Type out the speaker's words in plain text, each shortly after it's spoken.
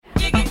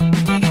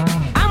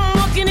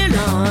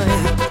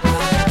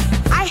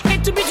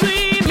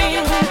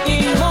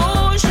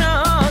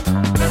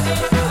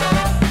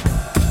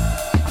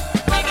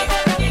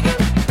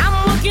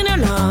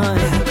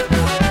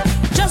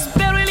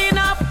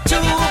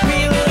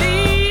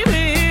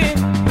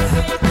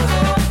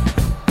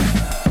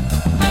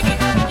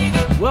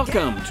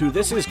Welcome to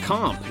This Is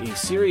Comp, a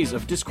series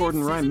of Discord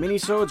and Rhyme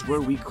minisodes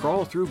where we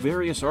crawl through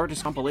various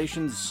artist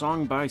compilations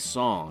song by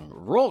song.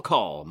 Roll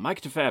call, Mike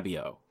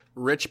DeFabio.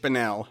 Rich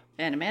Bonnell.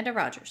 And Amanda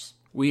Rogers.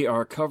 We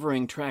are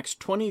covering tracks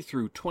 20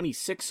 through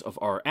 26 of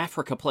our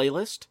Africa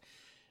playlist,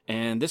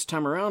 and this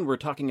time around we're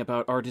talking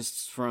about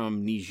artists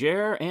from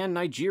Niger and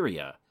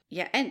Nigeria.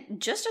 Yeah, and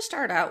just to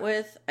start out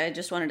with, I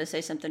just wanted to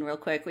say something real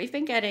quick. We've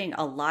been getting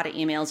a lot of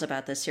emails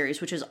about this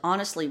series, which is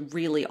honestly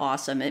really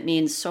awesome. It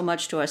means so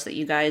much to us that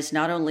you guys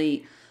not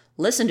only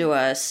listen to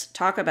us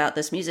talk about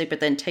this music, but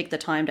then take the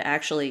time to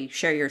actually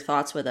share your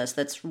thoughts with us.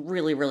 That's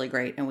really, really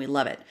great, and we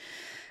love it.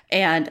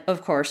 And,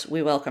 of course,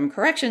 we welcome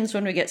corrections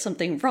when we get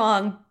something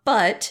wrong,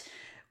 but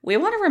we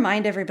want to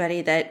remind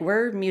everybody that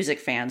we're music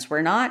fans.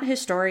 We're not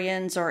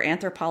historians or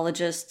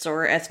anthropologists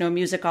or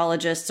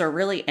ethnomusicologists or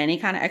really any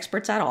kind of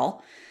experts at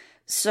all.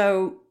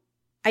 So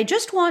I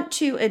just want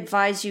to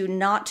advise you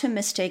not to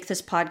mistake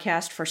this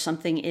podcast for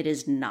something it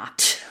is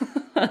not.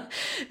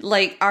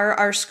 Like,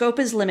 our scope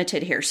is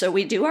limited here, so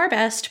we do our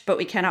best, but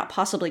we cannot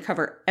possibly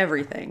cover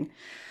everything.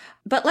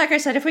 But like I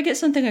said, if we get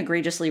something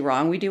egregiously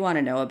wrong, we do want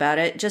to know about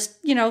it.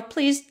 Just,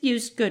 please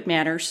use good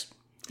manners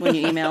when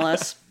you email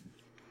us.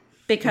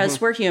 Because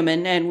we're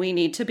human and we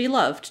need to be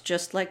loved,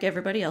 just like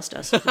everybody else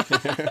does.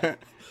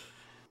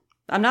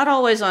 I'm not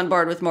always on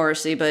board with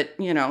Morrissey, but,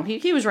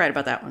 he was right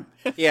about that one.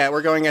 Yeah,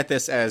 we're going at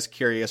this as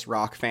curious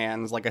rock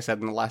fans, like I said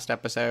in the last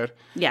episode.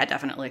 Yeah,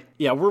 definitely.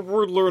 Yeah,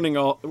 we're learning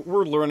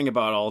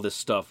about all this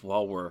stuff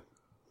while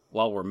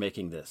we're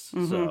making this.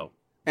 So.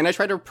 And I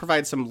try to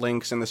provide some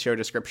links in the show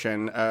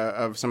description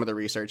of some of the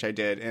research I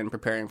did in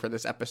preparing for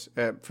this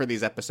for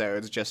these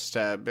episodes, just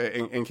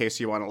in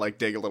case you want to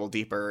dig a little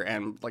deeper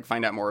and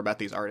find out more about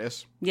these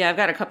artists. Yeah, I've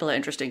got a couple of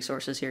interesting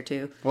sources here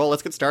too. Well,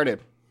 let's get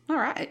started. All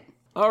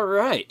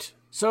right.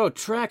 So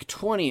track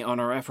 20 on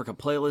our Africa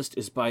playlist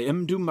is by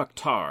Mdou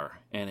Moctar,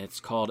 and it's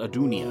called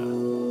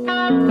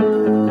Adunia.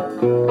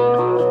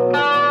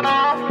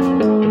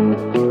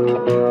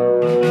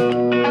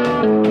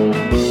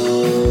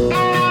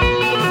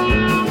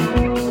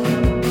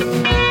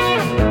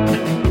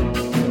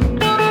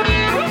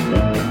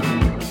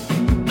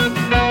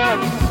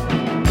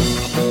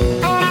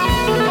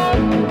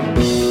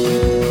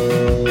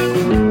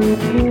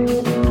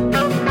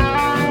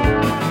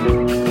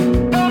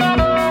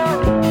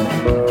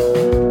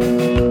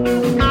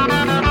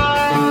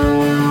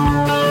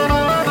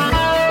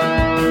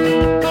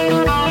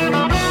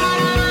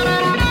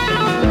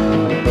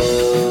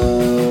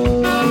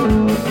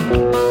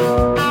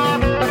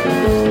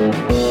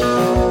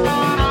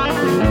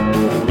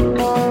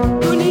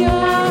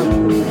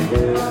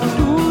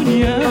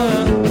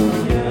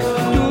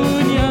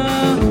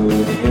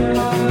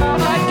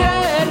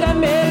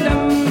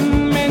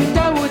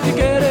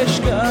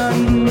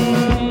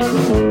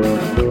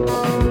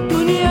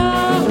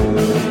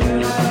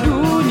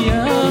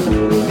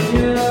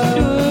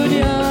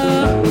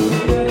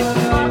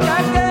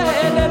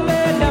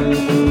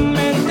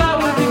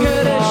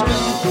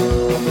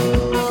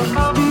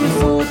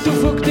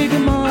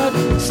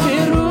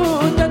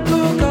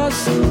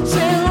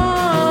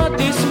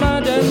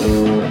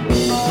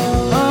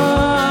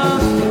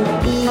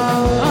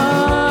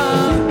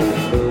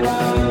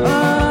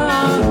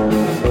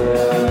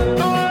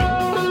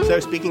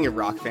 Speaking of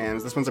rock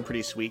fans, this one's a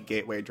pretty sweet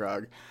gateway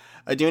drug.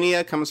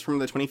 Adunia comes from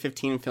the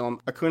 2015 film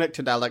Akunak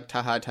Tadalek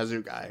Taha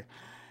Tazugai,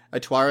 a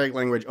Tuareg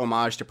language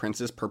homage to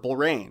Prince's Purple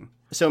Rain.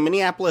 So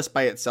Minneapolis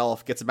by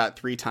itself gets about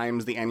 3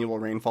 times the annual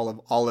rainfall of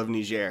all of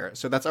Niger,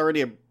 so that's already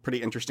a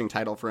pretty interesting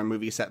title for a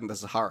movie set in the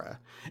Sahara.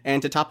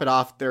 And to top it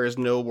off, there is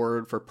no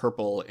word for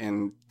purple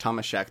in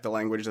Tamashek, the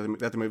language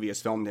that the movie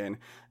is filmed in.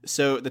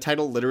 So the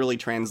title literally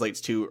translates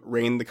to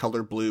rain the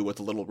color blue with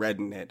a little red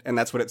in it, and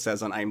that's what it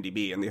says on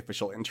IMDb in the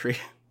official entry.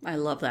 I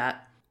love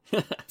that.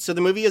 So the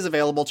movie is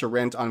available to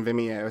rent on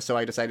Vimeo, so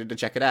I decided to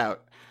check it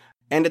out.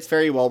 And it's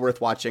very well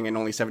worth watching and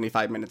only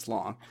 75 minutes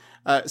long.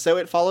 So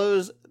it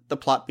follows the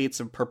plot beats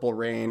of Purple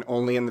Rain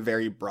only in the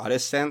very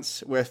broadest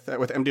sense, with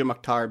Mdou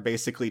Moctar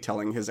basically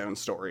telling his own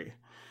story.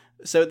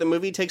 So the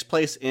movie takes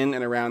place in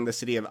and around the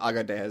city of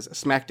Agadez,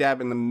 smack dab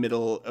in the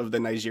middle of the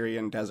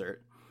Nigerian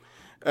desert.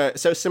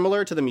 So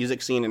similar to the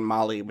music scene in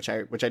Mali, which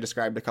I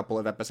described a couple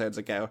of episodes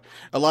ago,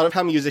 a lot of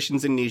how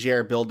musicians in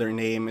Niger build their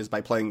name is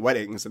by playing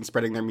weddings and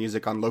spreading their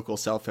music on local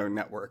cell phone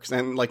networks,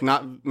 and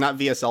not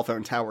via cell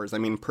phone towers. I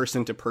mean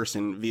person to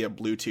person via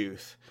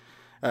Bluetooth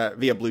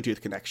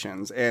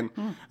connections, and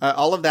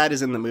all of that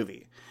is in the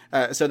movie.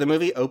 So the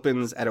movie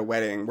opens at a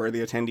wedding where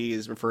the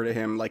attendees refer to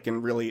him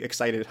in really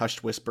excited,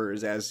 hushed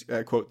whispers as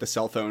quote the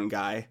cell phone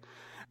guy.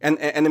 And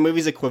the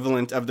movie's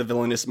equivalent of the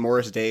villainous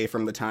Morris Day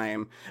from the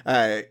time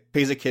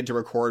pays a kid to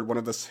record one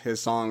of his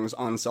songs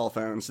on cell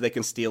phone so they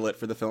can steal it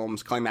for the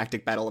film's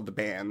climactic battle of the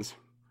bands.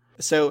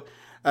 So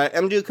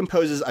Mdou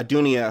composes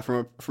Adunia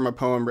from a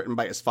poem written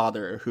by his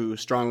father, who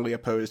strongly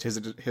opposed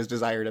his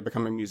desire to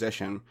become a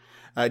musician,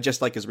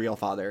 just like his real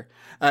father.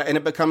 And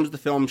it becomes the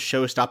film's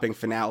show-stopping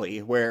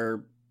finale,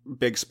 where,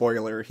 big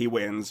spoiler, he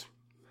wins.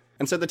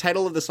 And so the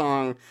title of the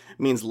song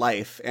means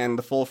life, and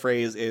the full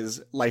phrase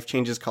is life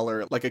changes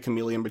color like a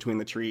chameleon between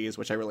the trees,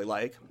 which I really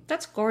like.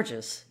 That's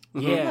gorgeous.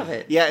 Yeah. I love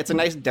it. Yeah, it's a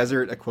nice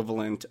desert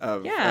equivalent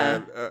of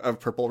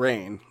Purple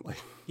Rain.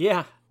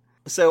 Yeah.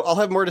 So I'll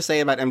have more to say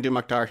about Mdou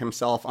Moctar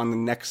himself on the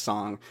next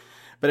song.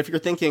 But if you're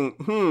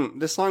thinking,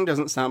 this song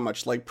doesn't sound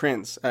much like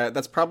Prince,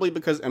 that's probably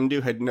because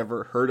Mdou had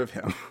never heard of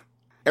him.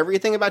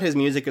 Everything about his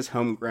music is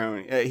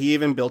homegrown. He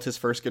even built his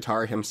first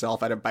guitar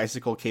himself out of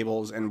bicycle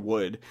cables and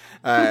wood,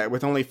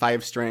 with only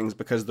 5 strings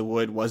because the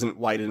wood wasn't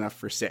wide enough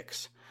for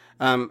 6.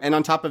 And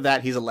on top of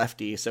that, he's a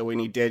lefty, so when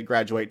he did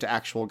graduate to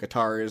actual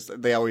guitars,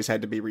 they always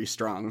had to be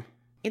restrung.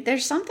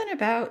 There's something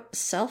about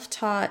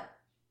self-taught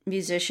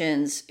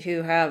musicians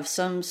who have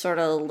some sort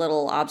of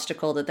little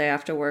obstacle that they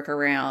have to work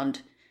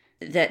around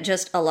that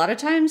just a lot of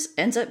times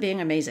ends up being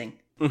amazing.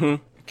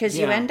 Because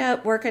you end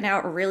up working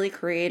out really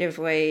creative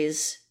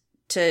ways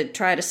to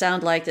try to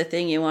sound like the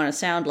thing you want to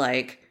sound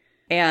like.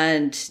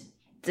 And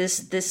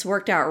this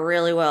worked out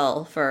really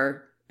well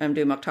for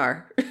Mdou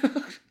Moctar.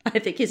 I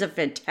think he's a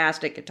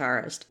fantastic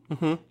guitarist.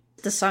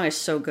 The song is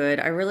so good.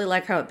 I really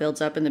like how it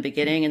builds up in the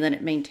beginning and then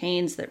it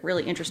maintains that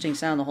really interesting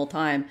sound the whole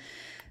time.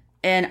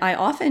 And I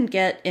often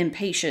get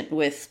impatient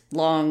with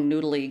long,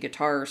 noodly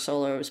guitar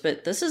solos,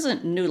 but this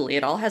isn't noodly.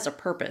 It all has a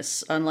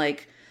purpose,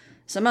 unlike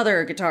some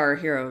other guitar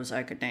heroes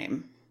I could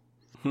name.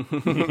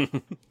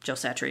 Joe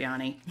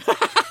Satriani.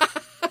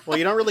 Well,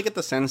 you don't really get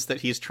the sense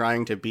that he's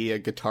trying to be a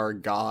guitar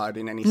god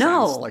in any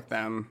sense like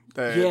them.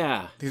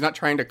 He's not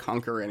trying to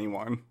conquer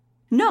anyone.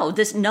 No,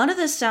 none of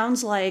this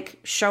sounds like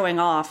showing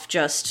off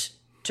just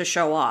to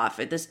show off.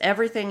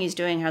 Everything he's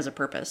doing has a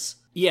purpose.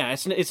 Yeah,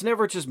 it's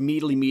never just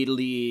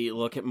meedly,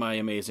 look at my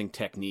amazing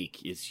technique.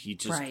 He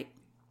just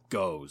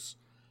goes.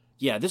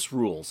 Yeah, this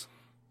rules.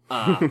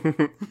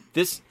 I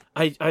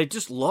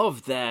just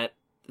love that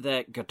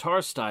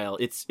guitar style.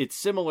 It's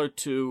similar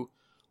to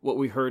what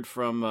we heard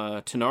from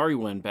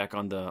Tenariwen back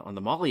on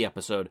the Molly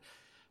episode,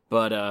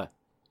 but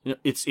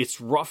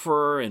it's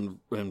rougher and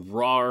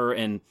rawer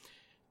and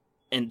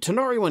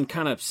Tenariwen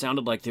kind of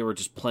sounded like they were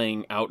just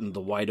playing out in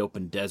the wide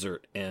open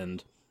desert,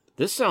 and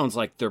this sounds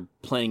like they're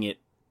playing it,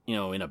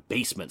 in a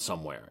basement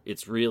somewhere.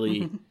 It's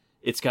really,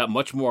 it's got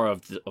much more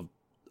of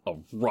a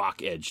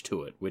rock edge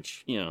to it,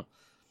 which,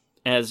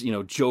 as,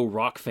 Joe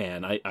Rock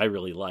fan, I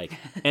really like.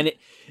 And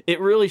it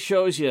really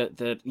shows you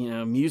that,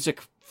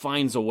 music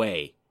finds a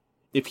way.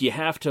 If you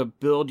have to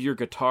build your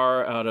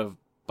guitar out of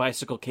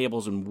bicycle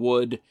cables and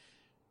wood,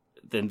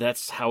 then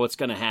that's how it's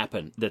going to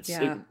happen.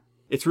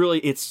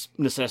 It's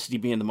necessity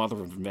being the mother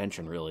of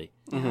invention, really.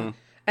 Yeah.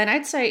 And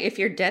I'd say if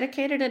you're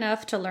dedicated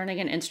enough to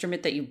learning an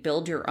instrument that you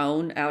build your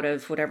own out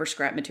of whatever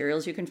scrap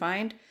materials you can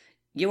find,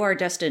 you are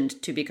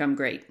destined to become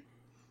great.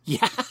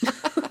 Yeah.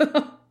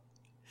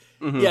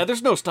 Yeah,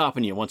 there's no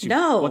stopping you once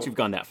you've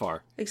gone that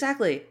far.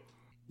 Exactly.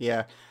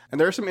 Yeah. And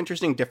there are some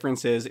interesting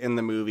differences in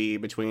the movie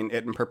between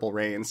it and Purple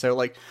Rain. So,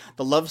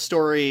 the love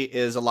story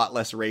is a lot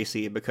less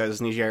racy because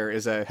Niger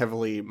is a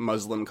heavily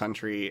Muslim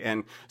country,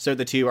 and so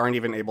the two aren't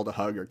even able to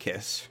hug or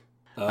kiss.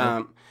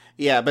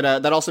 Yeah,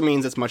 but that also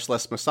means it's much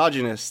less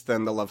misogynist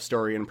than the love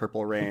story in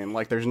Purple Rain.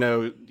 There's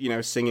no,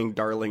 singing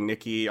Darling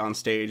Nikki on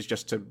stage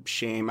just to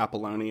shame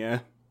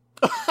Apollonia.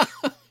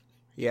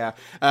 Yeah.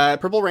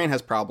 Purple Rain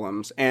has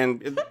problems,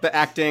 and the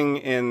acting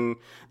in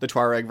the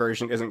Tuareg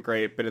version isn't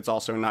great, but it's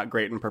also not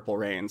great in Purple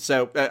Rain.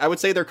 So I would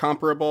say they're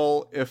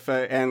comparable,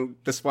 and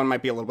this one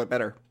might be a little bit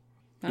better.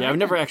 Yeah, I've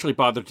never actually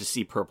bothered to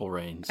see Purple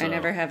Rain. So. I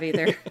never have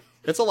either.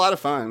 It's a lot of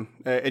fun.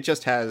 It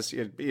just has,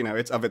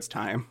 it's of its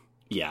time.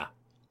 Yeah.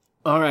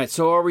 All right,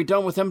 so are we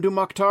done with Mdou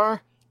Moctar?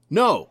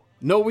 No,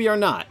 we are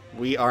not.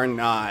 We are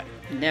not.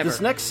 Never.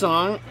 This next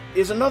song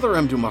is another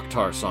Mdou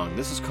Moctar song.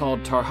 This is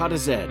called Tarhata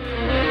Zed.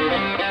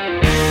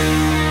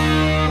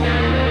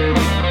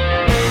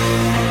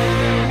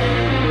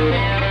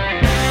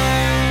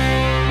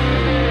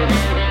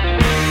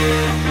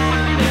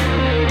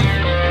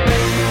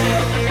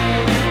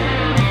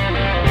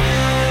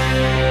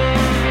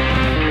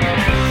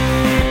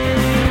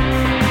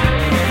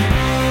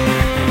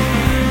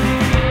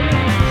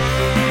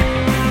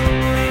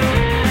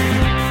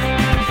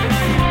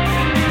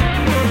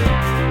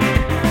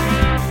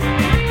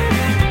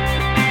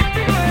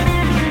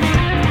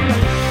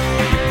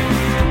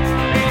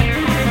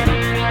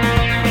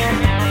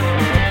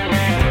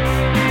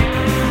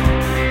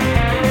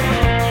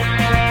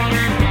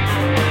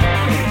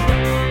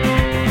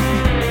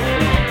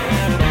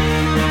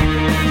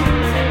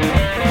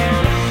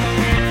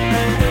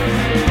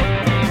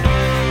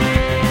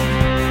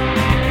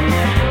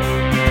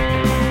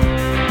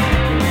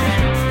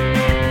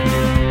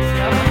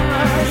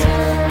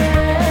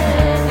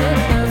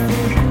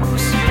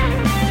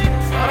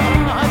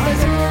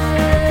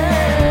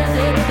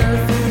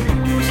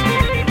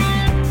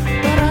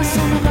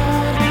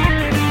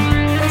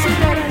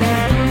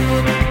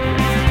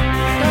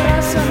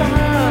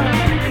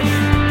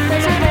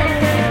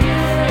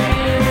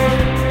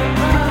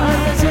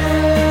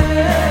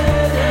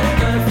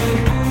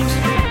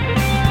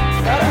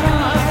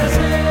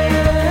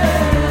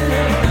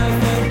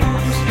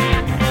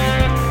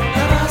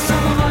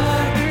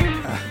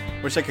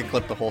 wish I could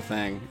clip the whole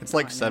thing. It's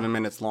like 7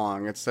 minutes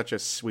long. It's such a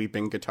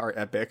sweeping guitar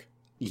epic.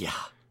 Yeah.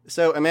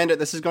 So, Amanda,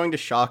 this is going to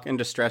shock and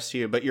distress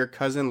you, but your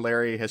cousin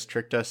Larry has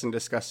tricked us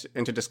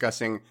into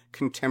discussing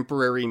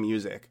contemporary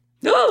music.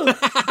 So,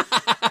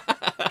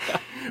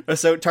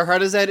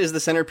 Tarhadazed is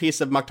the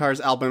centerpiece of Mukhtar's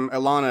album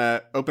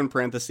Alana, open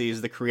parentheses,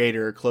 the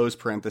creator, close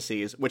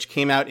parentheses, which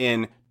came out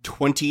in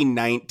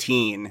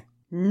 2019.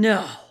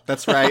 No.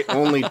 That's right,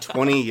 only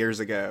 20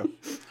 years ago.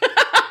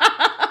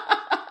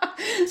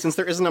 Since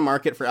there isn't a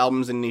market for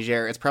albums in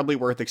Niger, it's probably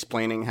worth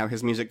explaining how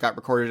his music got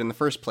recorded in the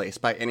first place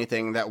by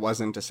anything that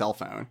wasn't a cell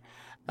phone.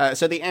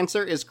 So the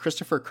answer is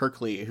Christopher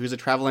Kirkley, who's a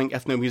traveling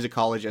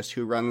ethnomusicologist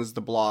who runs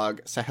the blog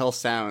Sahel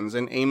Sounds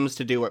and aims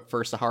to do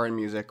for Saharan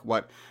music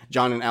what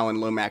John and Alan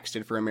Lomax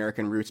did for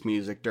American roots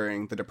music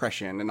during the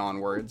Depression and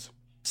onwards.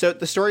 So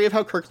the story of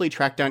how Kirkley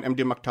tracked down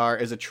Mdou Moctar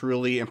is a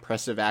truly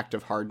impressive act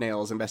of hard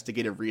nails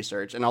investigative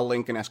research, and I'll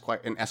link an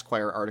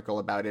Esquire article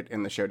about it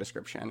in the show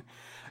description.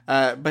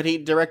 But he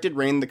directed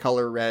Rain the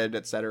Color Red,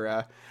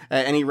 etc.,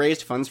 and he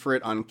raised funds for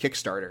it on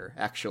Kickstarter,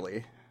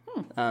 actually.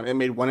 It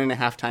made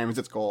 1.5 times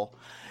its goal.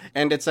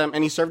 And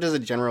he served as a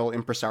general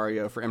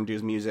impresario for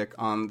Mdou's music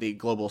on the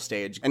global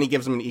stage, and he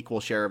gives him an equal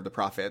share of the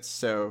profits,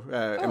 so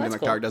Mdou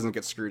Moctar doesn't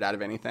get screwed out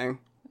of anything.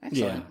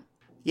 Excellent.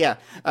 Yeah.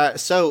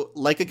 So,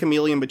 like a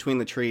chameleon between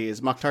the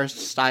trees, Mokhtar's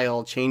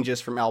style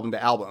changes from album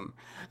to album.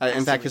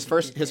 In fact, his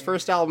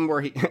first album where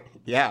he...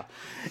 yeah.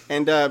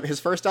 And his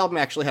first album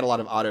actually had a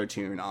lot of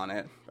auto-tune on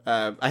it.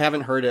 I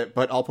haven't heard it,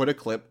 but I'll put a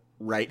clip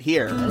right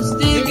here. And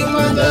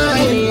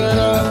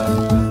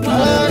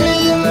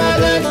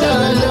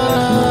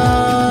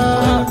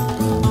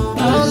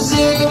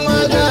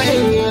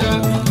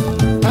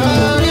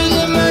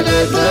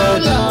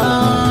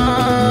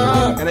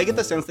I get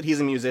the sense that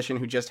he's a musician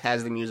who just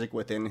has the music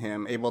within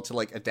him, able to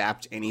like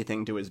adapt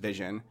anything to his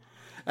vision.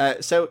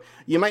 So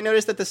you might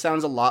notice that this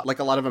sounds a lot like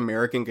a lot of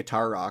American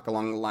guitar rock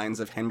along the lines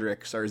of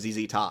Hendrix or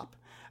ZZ Top.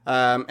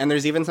 And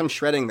there's even some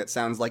shredding that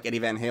sounds like Eddie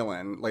Van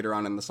Halen later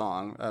on in the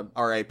song.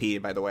 R.I.P.,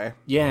 by the way.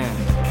 Yeah.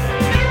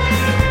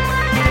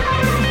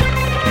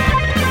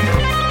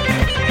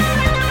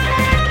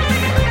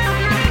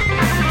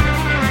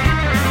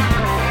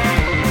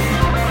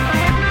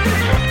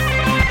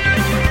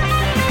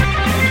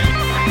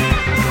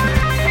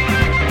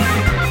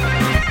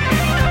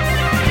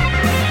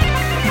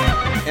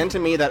 And to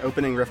me, that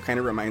opening riff kind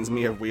of reminds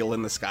me of Wheel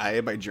in the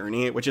Sky by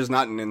Journey, which is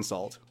not an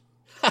insult.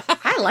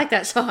 I like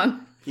that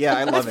song. Yeah, I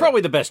love it. That's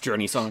probably the best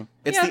Journey song.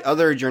 It's the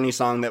other Journey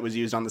song that was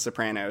used on The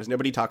Sopranos.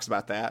 Nobody talks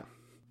about that.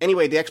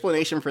 Anyway, the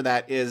explanation for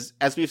that is,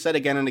 as we've said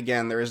again and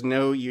again, there is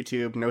no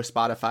YouTube, no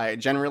Spotify,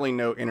 generally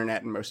no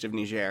internet in most of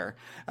Niger.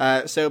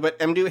 But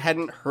Mdou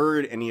hadn't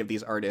heard any of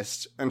these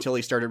artists until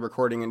he started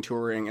recording and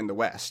touring in the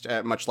West,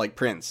 much like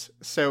Prince.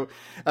 So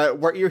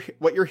what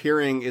you're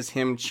hearing is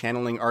him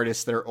channeling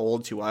artists that are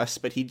old to us,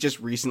 but he just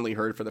recently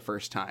heard for the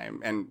first time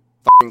and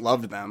f***ing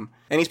loved them.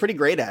 And he's pretty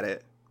great at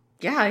it.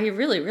 Yeah, he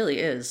really, really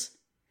is.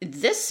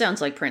 This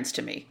sounds like Prince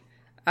to me.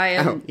 I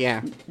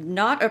am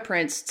not a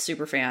Prince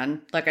super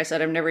fan. Like I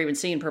said, I've never even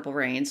seen Purple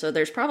Rain, so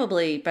there's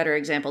probably better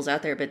examples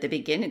out there, but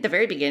the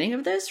very beginning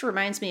of this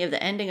reminds me of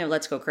the ending of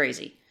Let's Go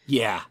Crazy.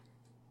 Yeah.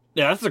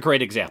 Yeah, that's a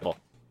great example.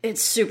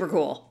 It's super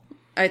cool.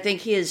 I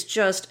think he is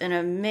just an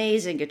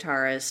amazing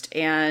guitarist,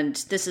 and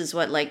this is,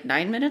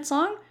 9 minutes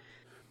long?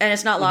 And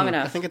it's not long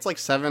enough. I think it's like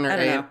 7 or 8. I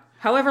don't know.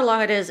 However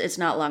long it is, it's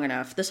not long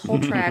enough. This whole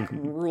track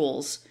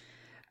rules.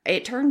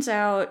 It turns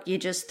out you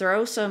just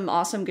throw some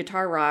awesome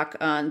guitar rock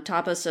on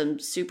top of some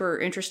super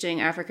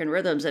interesting African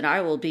rhythms, and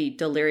I will be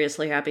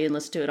deliriously happy and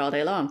listen to it all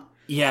day long.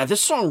 Yeah,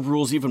 this song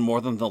rules even more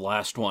than the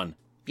last one.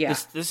 Yeah.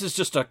 This is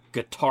just a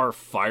guitar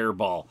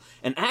fireball.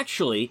 And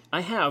actually,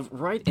 I have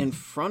right in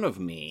front of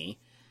me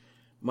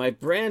my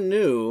brand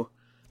new,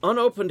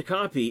 unopened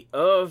copy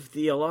of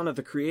the Alana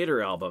the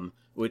Creator album,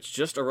 which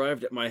just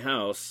arrived at my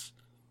house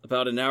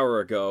about an hour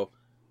ago.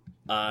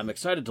 I'm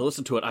excited to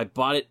listen to it. I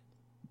bought it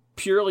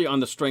purely on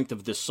the strength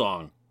of this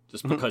song,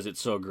 just because it's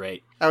so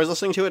great. I was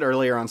listening to it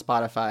earlier on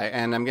Spotify,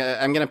 and I'm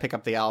gonna pick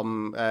up the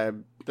album.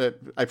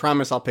 I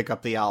promise I'll pick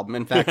up the album.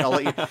 In fact, I'll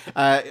let you.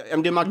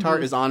 Mdou Moctar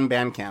is on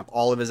Bandcamp.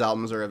 All of his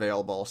albums are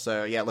available.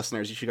 So yeah,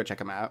 listeners, you should go check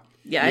them out.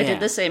 Yeah, I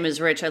did the same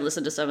as Rich. I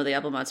listened to some of the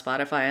album on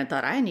Spotify and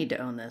thought, I need to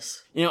own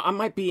this. You know, I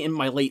might be in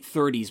my late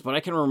 30s, but I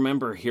can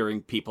remember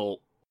hearing people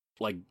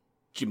like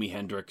Jimi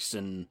Hendrix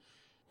and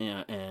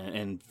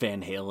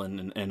Van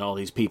Halen and all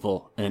these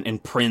people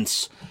and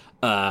Prince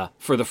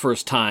for the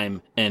first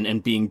time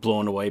and being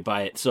blown away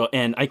by it. So,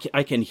 and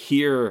I can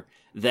hear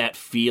that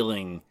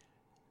feeling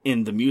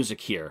in the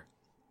music here,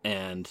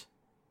 and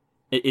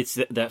it's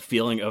that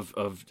feeling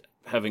of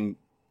having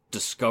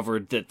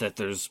discovered that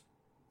there's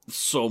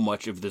so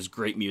much of this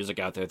great music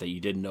out there that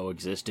you didn't know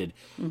existed.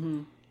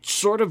 Mm-hmm.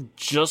 Sort of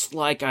just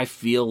like I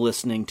feel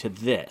listening to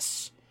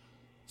this.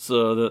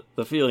 So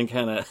the feeling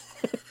kind of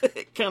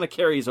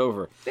carries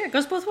over. Yeah, it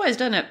goes both ways,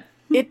 doesn't it?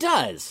 It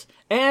does.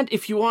 And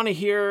if you want to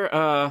hear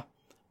a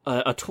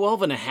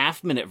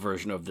 12.5-minute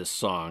version of this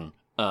song,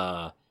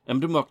 Mdou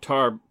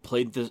Moctar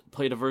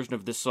played a version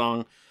of this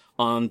song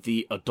on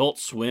the Adult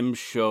Swim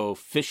show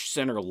Fish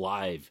Center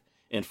Live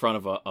in front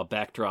of a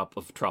backdrop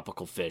of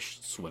tropical fish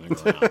swimming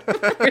around.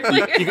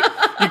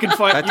 You can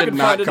find that did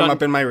not come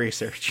up in my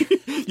research.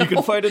 You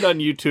can find it on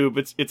YouTube.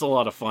 It's a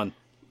lot of fun.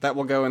 That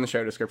will go in the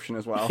show description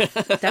as well.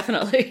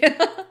 Definitely.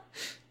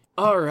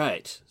 All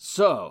right,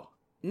 so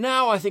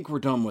now I think we're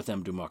done with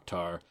Mdou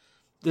Moctar.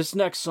 This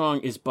next song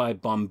is by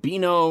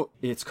Bombino.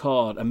 It's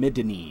called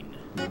Amidanine.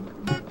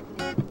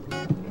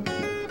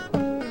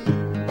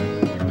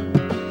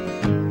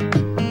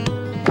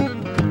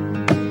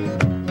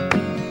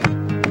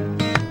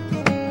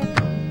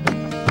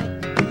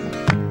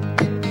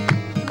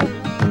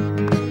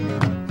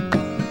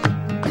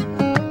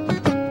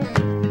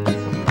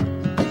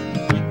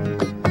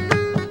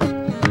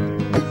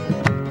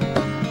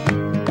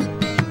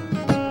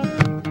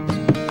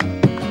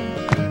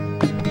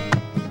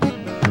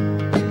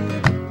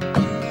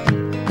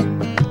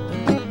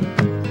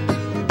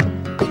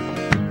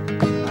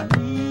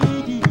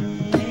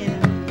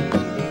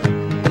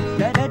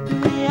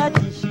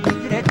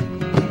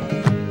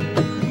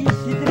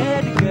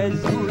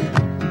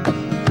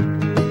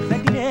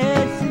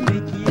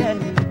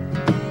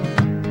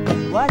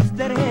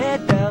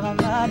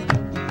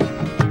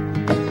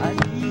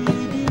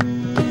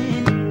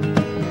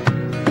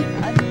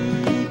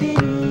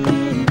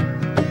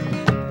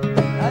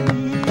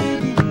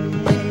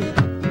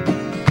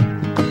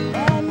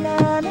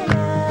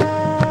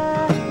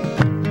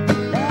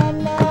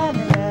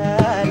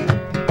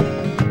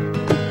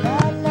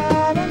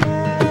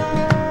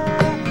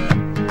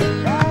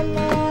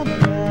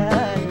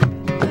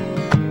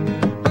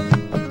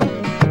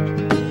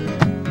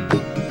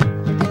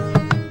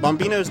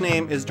 Bombino's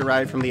name is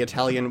derived from the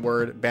Italian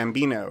word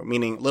bambino,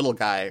 meaning little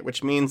guy,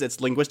 which means it's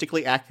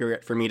linguistically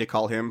accurate for me to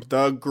call him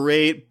the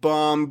Great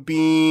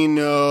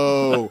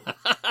Bombino.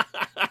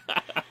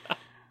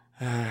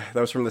 That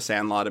was from The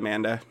Sandlot,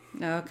 Amanda.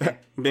 Okay.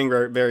 Being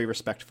very, very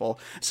respectful.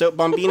 So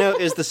Bombino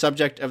is the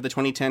subject of the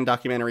 2010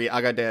 documentary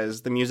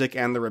Agadez, The Music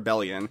and the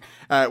Rebellion,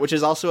 which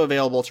is also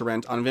available to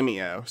rent on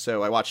Vimeo,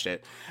 so I watched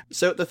it.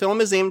 So the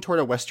film is aimed toward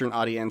a Western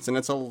audience, and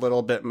it's a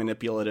little bit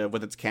manipulative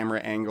with its camera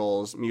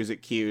angles,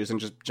 music cues, and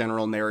just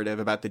general narrative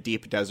about the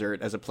deep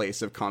desert as a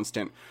place of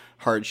constant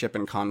hardship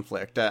and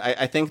conflict.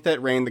 I think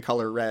that Rain, the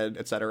Color Red,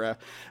 etc.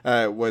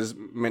 Was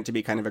meant to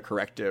be kind of a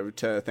corrective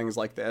to things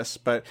like this,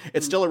 but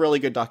it's still a really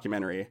good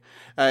documentary.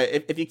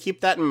 If you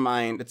keep that in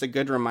mind, it's a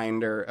good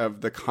reminder of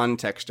the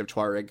context of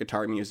Tuareg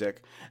guitar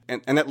music,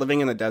 and that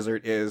living in the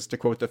desert is, to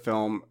quote the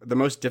film, the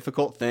most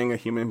difficult thing a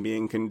human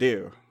being can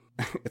do.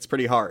 It's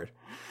pretty hard.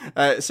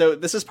 So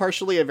this is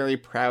partially a very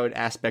proud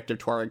aspect of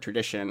Tuareg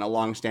tradition, a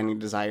long-standing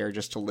desire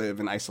just to live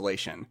in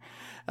isolation.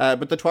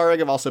 But the Tuareg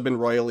have also been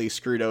royally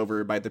screwed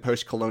over by the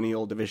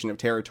post-colonial division of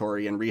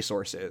territory and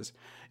resources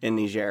in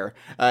Niger.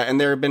 And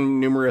there have been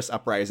numerous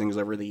uprisings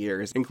over the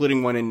years,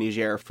 including one in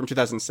Niger from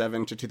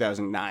 2007 to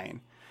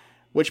 2009.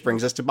 Which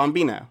brings us to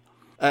Bombino.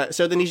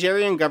 So the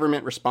Nigerian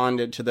government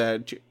responded to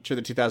the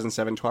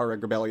 2007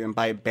 Tuareg rebellion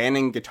by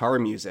banning guitar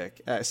music,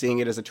 seeing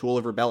it as a tool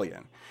of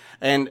rebellion.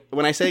 And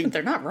when I say...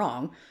 They're not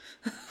wrong.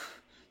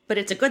 But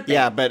it's a good thing.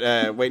 Yeah,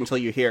 but wait until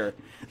you hear.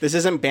 This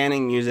isn't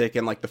banning music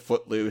in like the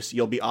Footloose,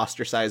 you'll be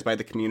ostracized by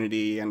the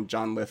community and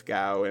John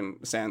Lithgow in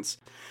a sense.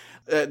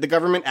 The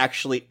government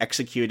actually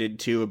executed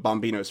two of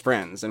Bombino's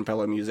friends and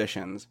fellow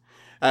musicians,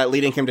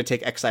 leading him to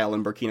take exile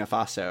in Burkina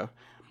Faso.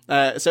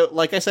 So,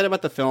 like I said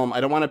about the film,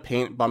 I don't want to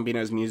paint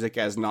Bombino's music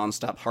as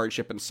nonstop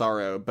hardship and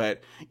sorrow,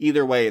 but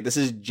either way, this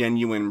is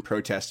genuine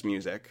protest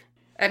music.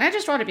 And I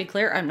just want to be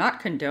clear, I'm not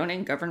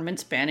condoning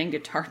governments banning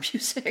guitar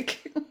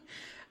music.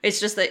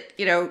 It's just that,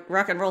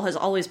 rock and roll has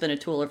always been a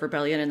tool of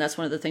rebellion, and that's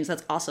one of the things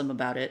that's awesome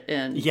about it.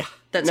 And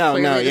that's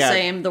clearly the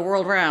same the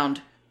world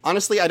round.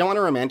 Honestly, I don't want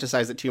to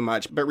romanticize it too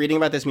much, but reading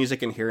about this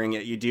music and hearing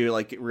it, you do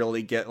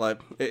really get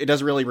it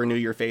does really renew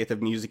your faith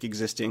of music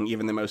existing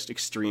even in the most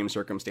extreme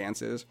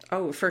circumstances.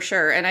 Oh, for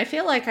sure. And I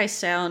feel like I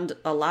sound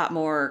a lot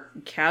more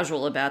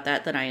casual about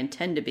that than I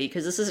intend to be,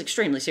 because this is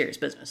extremely serious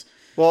business.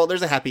 Well,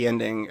 there's a happy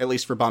ending, at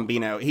least for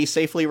Bombino. He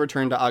safely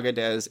returned to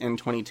Agadez in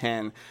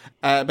 2010,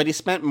 but he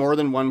spent more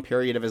than one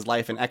period of his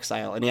life in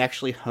exile, and he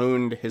actually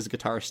honed his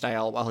guitar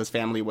style while his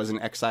family was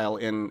in exile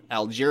in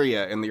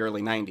Algeria in the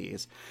early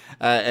 90s.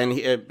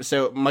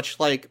 So much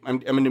like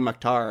Mdou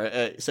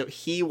Moctar, so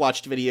he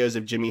watched videos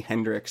of Jimi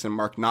Hendrix and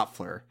Mark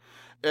Knopfler.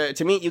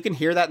 To me, you can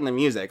hear that in the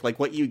music. Like,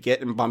 what you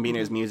get in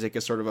Bombino's music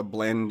is sort of a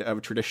blend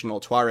of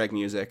traditional Tuareg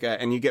music,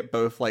 and you get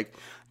both,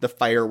 the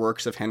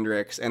fireworks of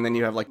Hendrix, and then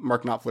you have,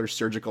 Mark Knopfler's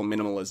surgical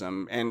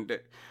minimalism, and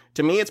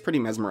to me, it's pretty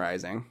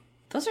mesmerizing.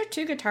 Those are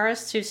two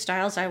guitarists whose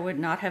styles I would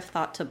not have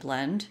thought to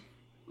blend.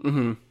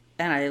 Mm-hmm.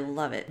 And I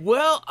love it.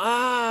 Well,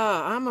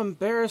 I'm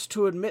embarrassed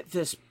to admit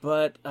this,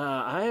 but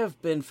I have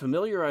been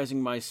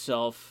familiarizing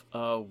myself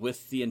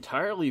with the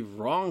entirely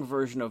wrong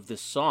version of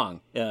this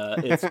song.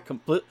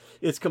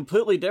 It's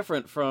completely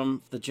different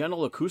from the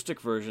gentle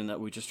acoustic version that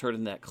we just heard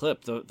in that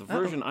clip. The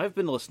version I've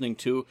been listening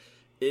to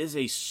is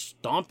a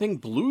stomping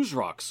blues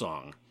rock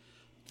song.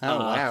 Oh,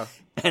 wow.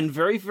 And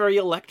very, very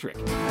electric.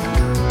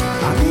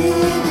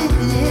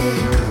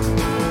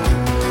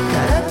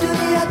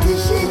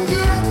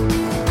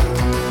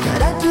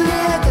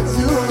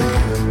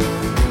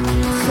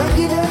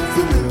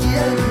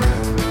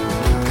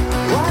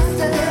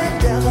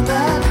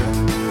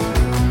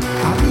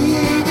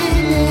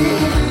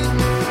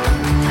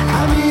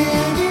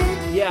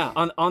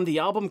 Yeah, on the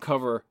album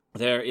cover,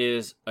 there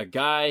is a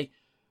guy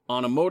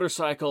on a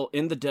motorcycle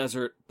in the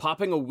desert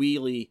popping a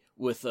wheelie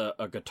with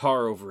a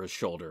guitar over his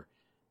shoulder.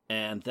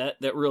 And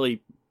that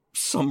really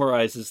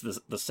summarizes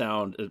the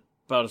sound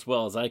about as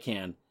well as I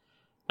can.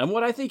 And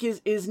what I think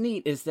is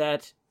neat is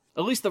that,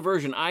 at least the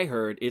version I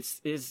heard, is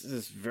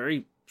this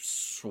very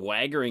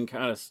swaggering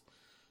kind of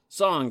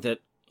song that,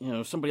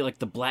 somebody like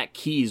the Black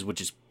Keys would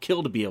just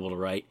kill to be able to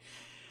write.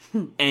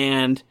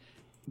 And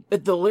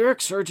the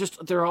lyrics are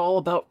they're all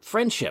about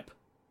friendship.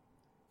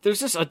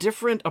 There's just a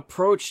different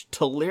approach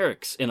to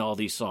lyrics in all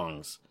these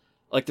songs.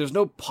 Like, there's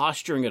no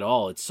posturing at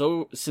all. It's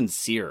so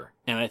sincere.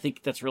 And I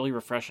think that's really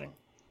refreshing.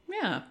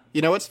 Yeah.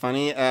 You know what's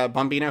funny?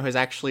 Bombino has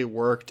actually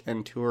worked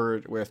and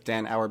toured with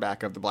Dan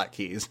Auerbach of the Black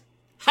Keys.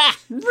 Ha!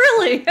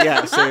 Really?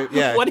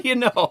 Yeah. What do you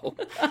know?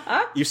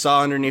 You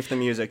saw underneath the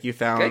music. You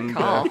found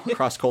the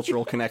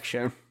cross-cultural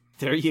connection.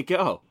 There you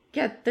go.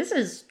 Yeah, this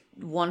is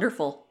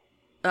wonderful.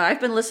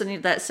 I've been listening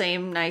to that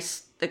same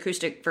nice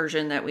acoustic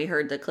version that we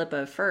heard the clip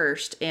of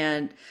first,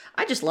 and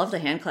I just love the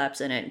hand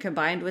claps in it.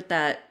 Combined with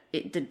the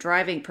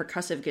driving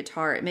percussive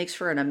guitar, it makes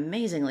for an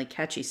amazingly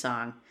catchy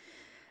song.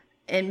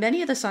 And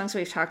many of the songs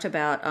we've talked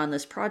about on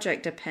this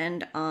project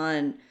depend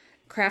on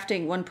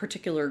crafting one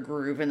particular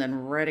groove and then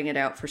writing it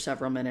out for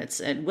several minutes.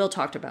 And Will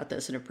talked about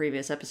this in a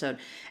previous episode.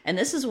 And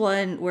this is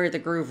one where the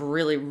groove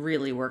really,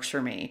 really works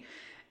for me.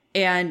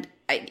 And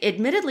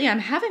admittedly, I'm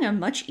having a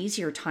much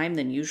easier time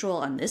than usual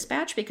on this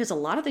batch because a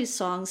lot of these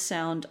songs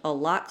sound a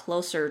lot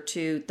closer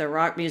to the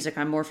rock music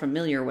I'm more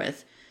familiar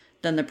with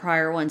than the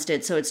prior ones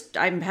did. So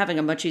I'm having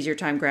a much easier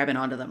time grabbing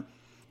onto them.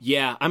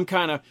 Yeah, I'm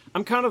kind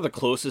of the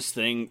closest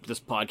thing this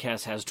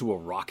podcast has to a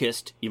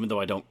rockist, even though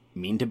I don't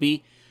mean to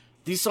be.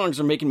 These songs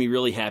are making me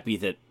really happy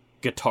that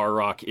guitar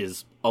rock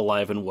is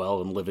alive and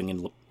well and living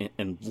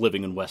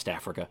in West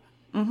Africa.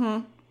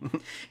 Mm-hmm.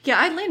 Yeah,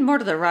 I lean more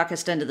to the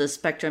rockist end of the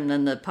spectrum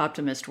than the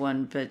poptimist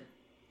one, but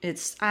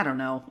I don't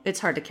know. It's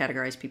hard to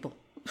categorize people.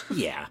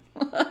 Yeah.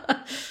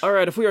 All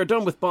right, if we are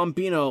done with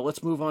Bombino,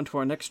 let's move on to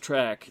our next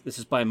track. This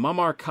is by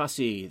Mamar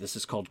Kasi. This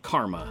is called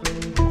Karma.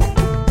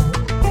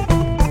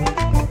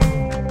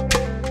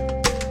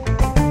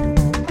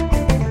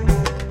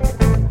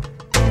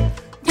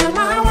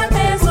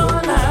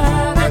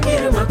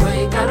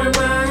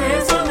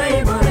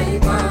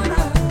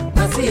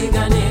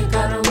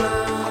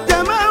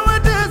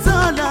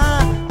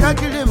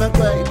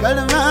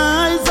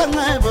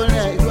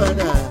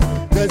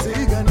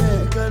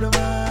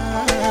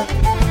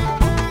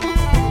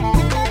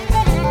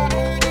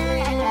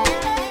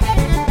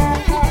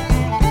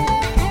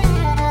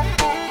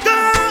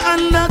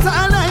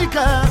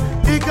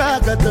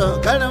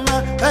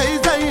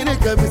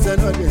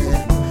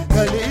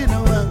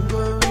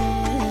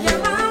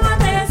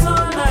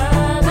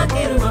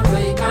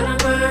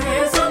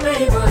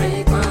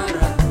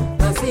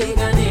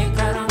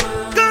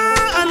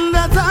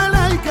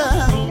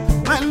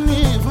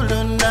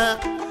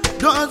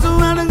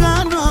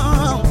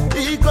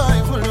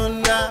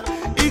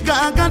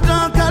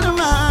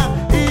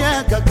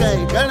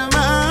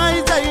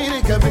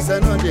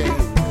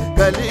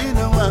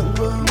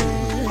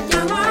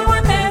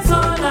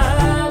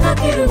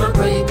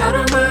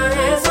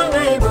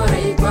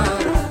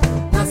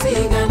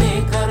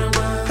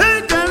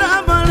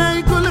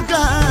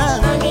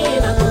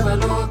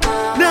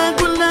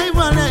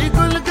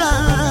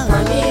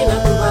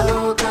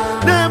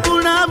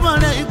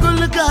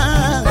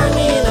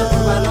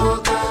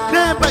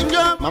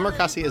 Mamar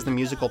Kasi is the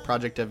musical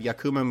project of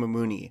Yakuma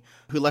Mumuni,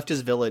 who left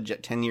his village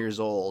at 10 years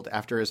old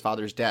after his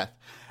father's death.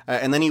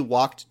 And then he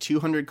walked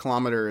 200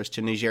 kilometers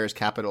to Niger's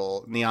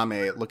capital,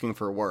 Niamey, looking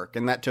for work.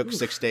 And that took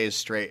 6 days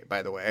straight,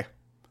 by the way.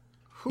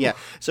 Yeah,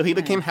 so he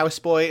became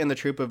houseboy in the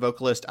troupe of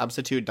vocalist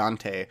Absatou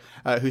Dante,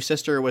 whose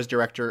sister was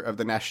director of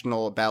the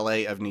National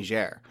Ballet of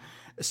Niger.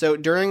 So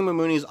during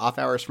Mamuni's off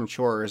hours from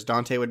chores,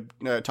 Dante would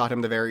taught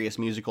him the various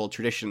musical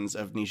traditions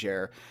of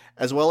Niger,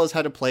 as well as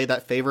how to play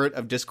that favorite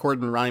of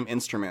discord and rhyme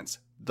instruments,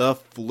 the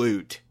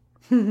flute.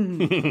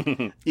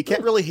 You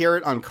can't really hear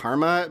it on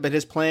Karma, but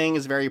his playing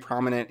is very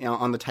prominent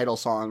on the title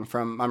song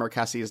from Mamar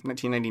Kasi's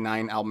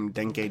 1999 album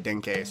Denke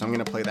Denke, so I'm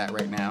going to play that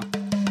right now.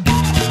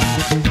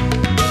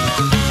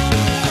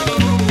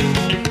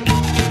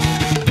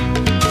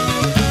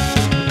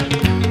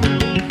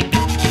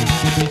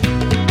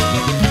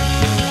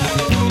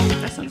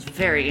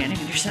 Very Ian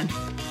Anderson.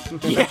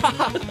 Yeah.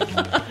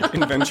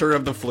 Inventor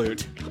of the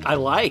flute.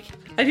 I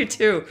do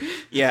too.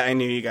 Yeah, I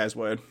knew you guys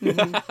would.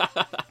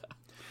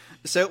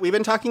 So we've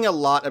been talking a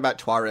lot about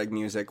Tuareg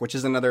music, which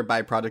is another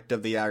byproduct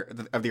of the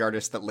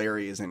artist that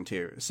Larry is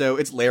into. So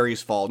it's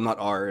Larry's fault, not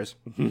ours.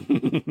 No,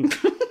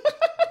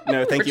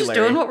 thank you, Larry. We're just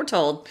doing what we're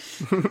told.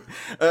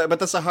 But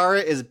the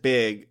Sahara is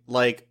big,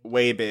 like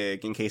way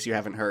big, in case you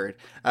haven't heard.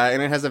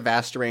 And it has a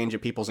vast range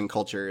of peoples and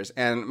cultures.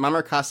 And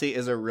Mamar Kasi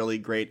is a really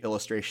great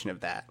illustration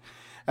of that.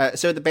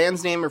 So the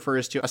band's name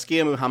refers to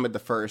Askia Muhammad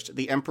I,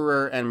 the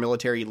emperor and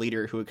military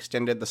leader who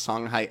extended the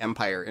Songhai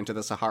Empire into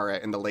the Sahara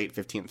in the late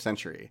 15th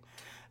century.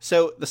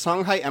 So the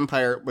Songhai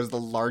Empire was the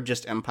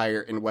largest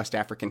empire in West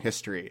African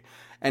history,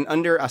 and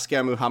under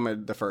Askia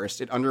Muhammad I,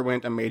 it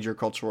underwent a major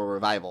cultural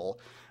revival,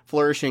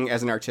 flourishing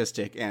as an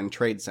artistic and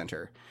trade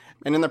center.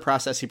 And in the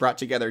process, he brought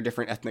together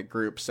different ethnic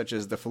groups, such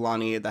as the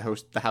Fulani, the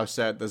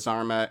Hausa, the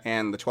Zarma,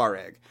 and the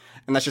Tuareg.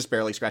 And that's just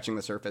barely scratching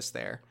the surface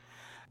there.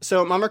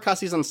 So Mamar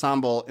Kassi's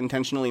ensemble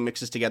intentionally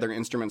mixes together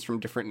instruments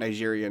from different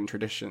Nigerian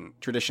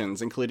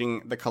traditions,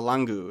 including the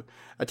kalangu,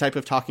 a type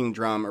of talking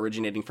drum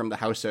originating from the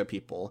Hausa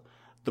people,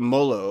 the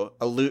molo,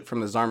 a lute from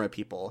the Zarma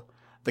people,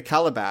 the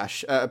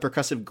calabash, a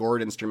percussive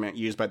gourd instrument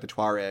used by the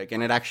Tuareg,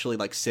 and it actually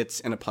sits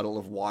in a puddle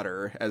of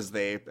water as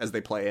they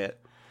play it.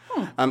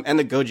 And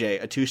the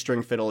goje, a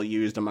two-string fiddle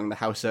used among the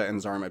Hausa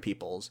and Zarma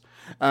peoples.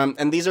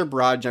 And these are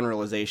broad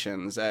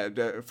generalizations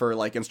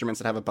for instruments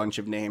that have a bunch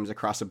of names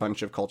across a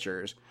bunch of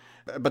cultures.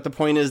 But the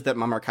point is that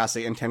Mamar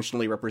Kassi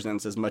intentionally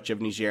represents as much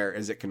of Niger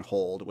as it can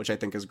hold, which I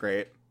think is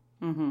great.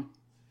 Mm-hmm.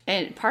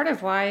 And part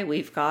of why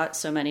we've got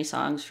so many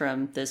songs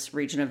from this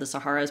region of the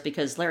Sahara is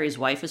because Larry's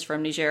wife is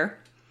from Niger.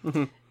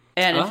 Mm-hmm.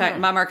 And in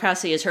fact, Mamar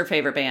Kassi is her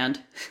favorite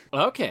band.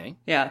 Okay.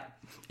 Yeah.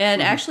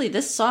 And actually,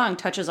 this song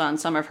touches on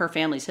some of her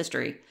family's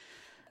history.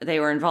 They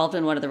were involved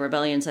in one of the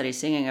rebellions that he's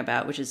singing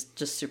about, which is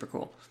just super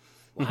cool.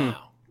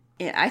 Wow.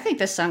 Yeah, I think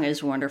this song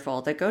is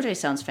wonderful. The goje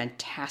sounds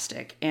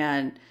fantastic.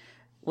 And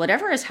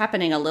whatever is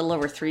happening a little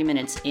over 3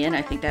 minutes in,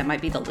 I think that might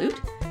be the lute,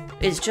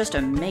 is just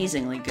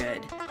amazingly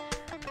good.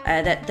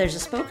 That there's a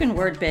spoken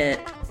word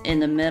bit in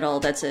the middle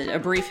that's a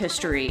brief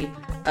history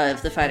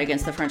of the fight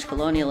against the French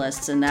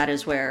colonialists, and that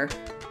is where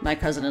my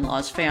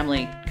cousin-in-law's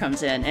family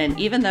comes in. And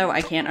even though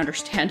I can't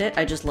understand it,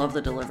 I just love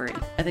the delivery.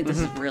 I think this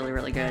is really,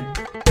 really good.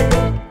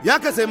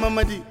 Yakase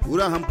mamadi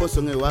ura hampo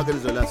songe wagan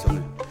zola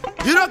songe.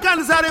 Jiro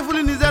kan sare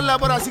fuli nizel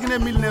labora signe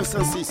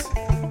 1906.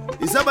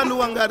 Isabandu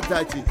wangar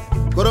tachi.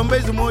 Korombe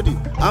zumodi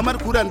amar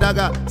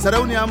kurandaga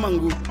sarauni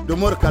amangu do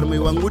mor karme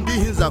wangudi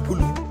hinza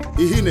kulu.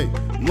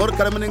 Ihine mor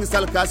karmening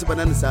sal kas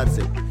banan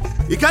sarse.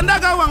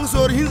 Ikandaga wang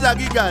sor hinza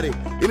gigare.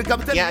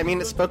 Yeah, I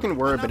mean, it's spoken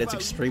word, but it's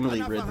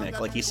extremely rhythmic.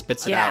 He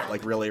spits it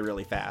out, really,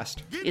 really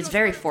fast. It's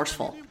very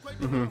forceful.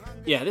 Mm-hmm.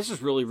 Yeah, this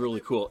is really,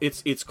 really cool.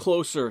 It's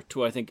closer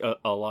to, I think,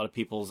 a lot of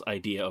people's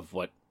idea of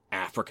what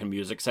African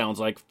music sounds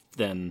like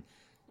than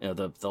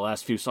the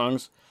last few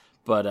songs.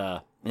 But,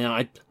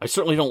 I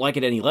certainly don't like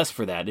it any less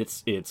for that.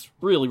 It's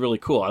really, really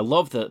cool. I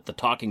love the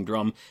talking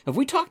drum. Have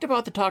we talked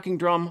about the talking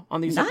drum on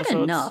these episodes?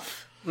 Not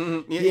enough.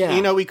 Mm-hmm.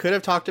 Yeah. We could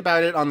have talked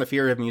about it on the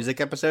Fear of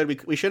Music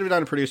episode. We should have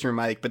done Producer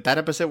Mike, but that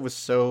episode was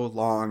so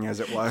long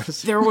as it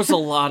was. There was a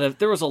lot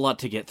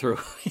to get through.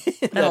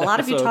 And a lot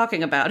of you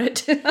talking about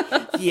it.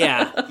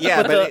 Yeah,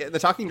 but the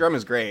talking drum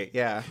is great.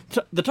 Yeah,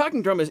 the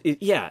talking drum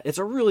it's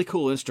a really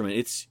cool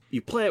instrument.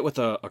 You play it with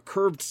a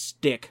curved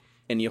stick,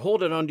 and you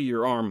hold it under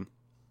your arm,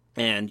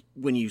 and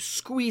when you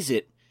squeeze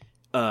it,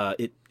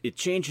 it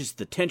changes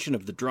the tension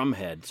of the drum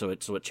head, so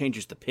it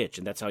changes the pitch,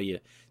 and that's how you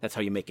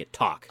make it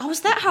talk. Oh,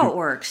 is that how it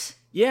works?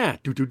 Yeah.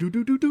 Do do do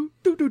do do do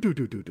do do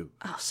do do do.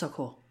 Oh, so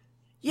cool.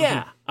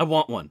 Yeah, I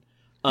want one.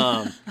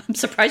 I'm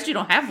surprised you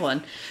don't have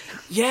one.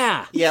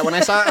 Yeah. Yeah, when I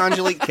saw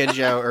Angelique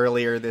Kidjo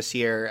earlier this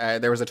year,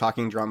 there was a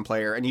talking drum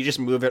player, and you just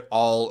move it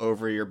all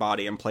over your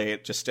body and play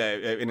it just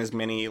in as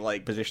many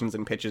positions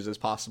and pitches as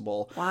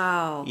possible.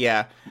 Wow.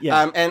 Yeah.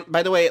 And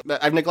by the way,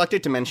 I've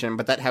neglected to mention,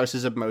 but that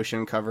Houses of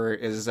Motion cover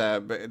is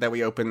that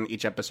we open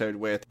each episode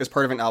with is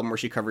part of an album where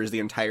she covers the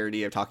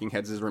entirety of Talking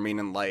Heads' Remain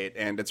in Light,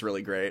 and it's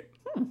really great.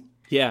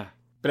 Yeah.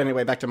 But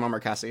anyway, back to Mamar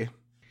Kassi.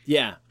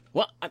 Yeah.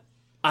 Well,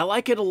 I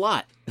like it a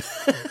lot.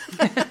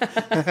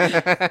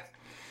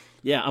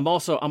 Yeah, I'm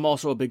also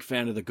a big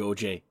fan of the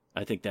goje.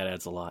 I think that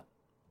adds a lot.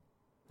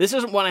 This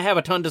isn't one I have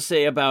a ton to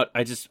say about.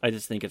 I just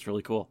think it's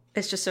really cool.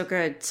 It's just so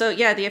good. So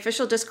yeah, the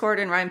official Discord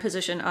and rhyme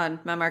position on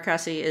Mamar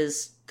Kassi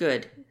is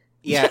good.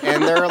 Yeah,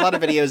 and there are a lot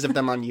of videos of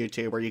them on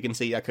YouTube where you can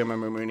see Yakuma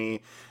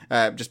Mumuni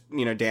just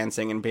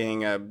dancing and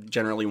being a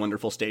generally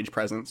wonderful stage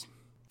presence.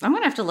 I'm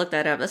gonna have to look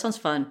that up. That sounds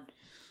fun.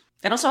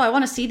 And also, I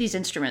want to see these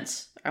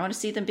instruments. I want to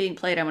see them being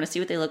played. I want to see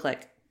what they look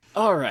like.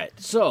 All right,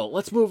 so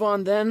let's move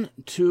on then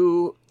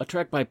to a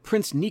track by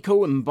Prince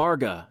Nico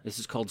Mbarga. This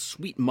is called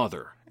Sweet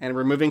Mother. And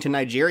we're moving to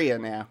Nigeria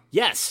now.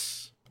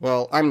 Yes!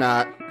 Well, I'm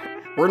not.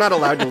 We're not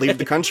allowed to leave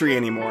the country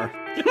anymore.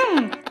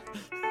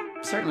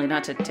 Certainly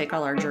not to take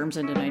all our germs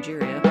into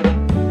Nigeria.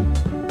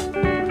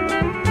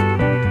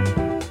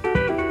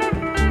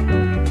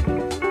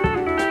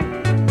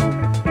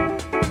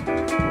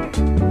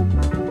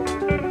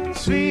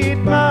 Sweet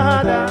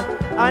mother,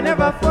 I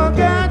never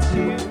forget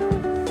you.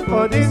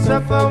 For this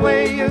suffer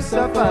way you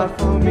suffer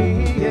for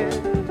me, yeah.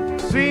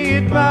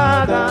 Sweet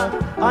mother,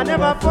 I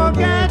never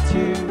forget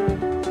you.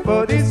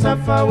 For this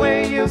suffer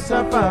way you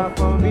suffer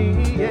for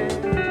me, yeah.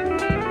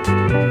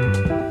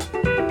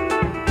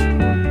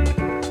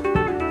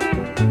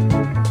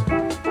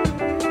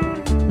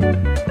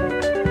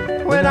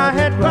 When I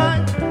had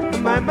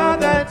cried, my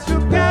mother to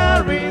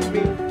carry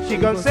me. She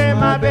gon' say,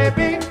 my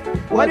baby,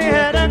 what you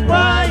had and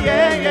cry,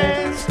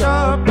 yeah.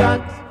 Stop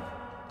that,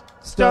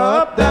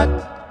 stop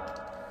that.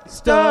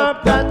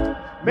 Stop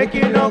that, make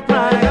you no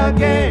cry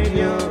again,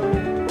 yo.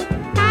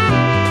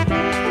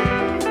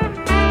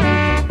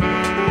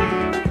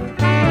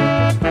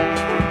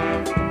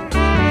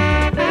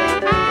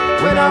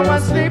 I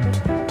was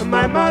asleep,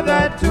 my mother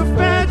had to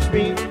fetch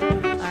me.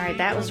 All right,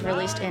 that was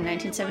released in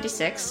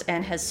 1976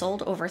 and has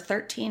sold over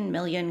 13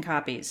 million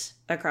copies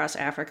across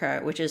Africa,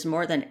 which is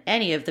more than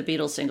any of the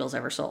Beatles singles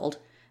ever sold,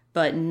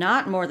 but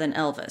not more than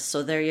Elvis.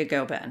 So there you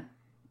go, Ben.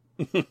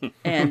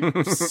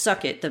 And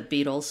suck it, the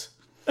Beatles.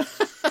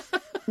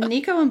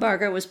 Nico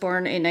Mbarga was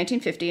born in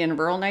 1950 in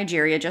rural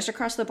Nigeria, just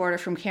across the border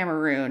from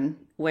Cameroon,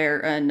 where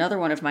another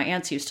one of my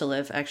aunts used to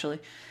live, actually.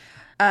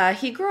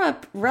 He grew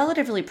up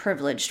relatively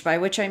privileged, by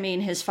which I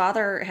mean his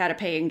father had a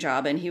paying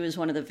job, and he was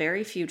one of the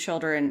very few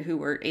children who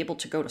were able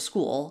to go to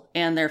school,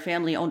 and their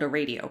family owned a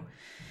radio.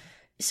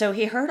 So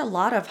he heard a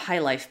lot of high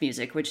life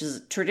music, which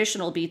is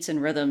traditional beats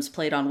and rhythms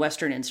played on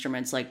Western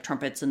instruments like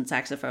trumpets and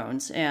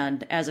saxophones,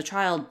 and as a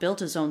child built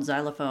his own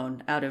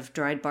xylophone out of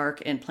dried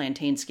bark and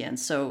plantain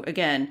skins. So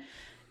again,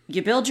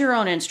 you build your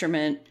own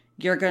instrument,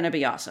 you're going to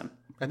be awesome.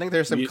 I think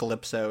there's some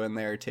calypso in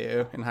there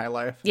too, in high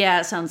life.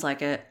 Yeah, it sounds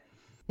like it.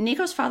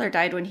 Nico's father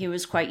died when he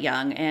was quite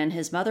young, and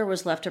his mother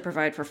was left to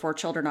provide for 4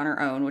 children on her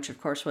own, which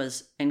of course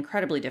was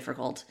incredibly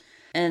difficult.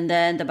 And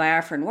then the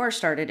Biafran War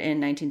started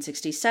in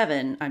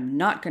 1967. I'm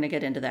not going to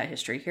get into that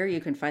history here. You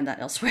can find that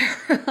elsewhere.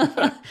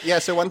 Yeah,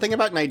 so one thing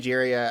about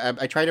Nigeria,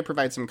 I try to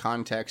provide some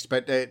context,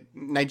 but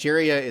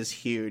Nigeria is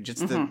huge.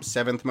 It's the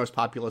 7th most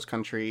populous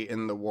country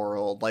in the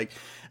world. Like,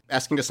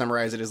 asking to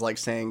summarize it is like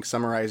saying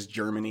summarize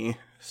Germany.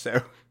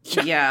 So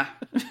yeah.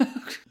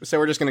 So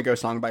we're just going to go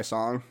song by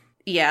song.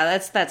 Yeah,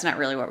 that's not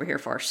really what we're here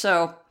for.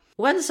 So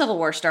when the Civil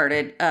War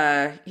started,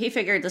 he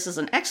figured this is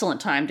an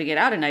excellent time to get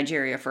out of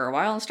Nigeria for a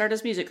while and start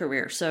his music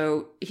career.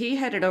 So he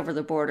headed over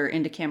the border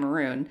into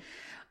Cameroon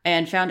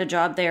and found a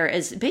job there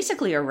as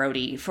basically a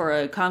roadie for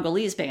a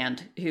Congolese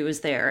band who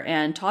was there,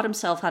 and taught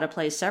himself how to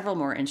play several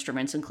more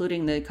instruments,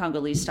 including the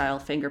Congolese-style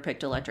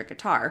finger-picked electric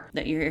guitar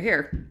that you hear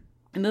here.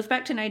 He moved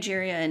back to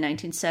Nigeria in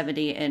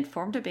 1970 and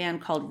formed a band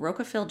called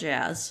Rockefeller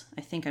Jazz.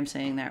 I think I'm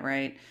saying that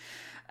right.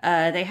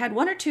 They had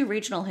 1 or 2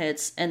 regional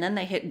hits, and then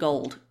they hit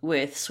gold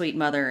with Sweet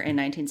Mother in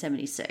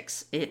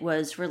 1976. It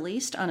was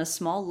released on a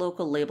small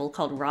local label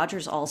called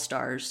Rogers All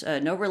Stars,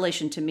 no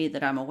relation to me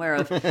that I'm aware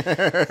of,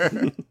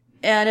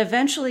 and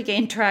eventually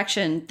gained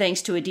traction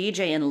thanks to a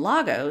DJ in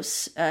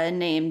Lagos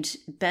named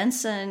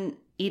Benson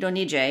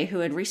Idonije, who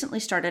had recently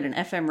started an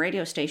FM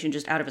radio station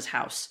just out of his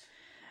house,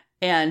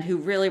 and who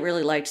really,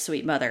 really liked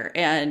Sweet Mother.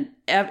 And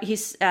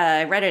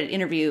I read an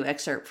interview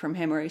excerpt from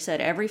him where he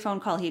said every phone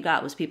call he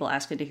got was people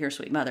asking to hear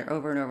Sweet Mother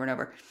over and over and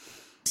over.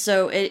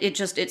 So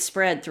it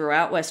spread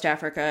throughout West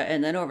Africa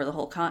and then over the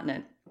whole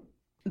continent.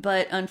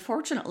 But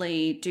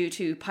unfortunately, due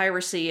to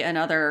piracy and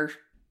other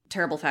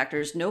terrible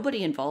factors,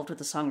 nobody involved with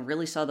the song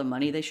really saw the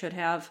money they should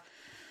have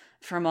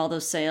from all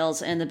those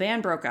sales, and the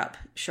band broke up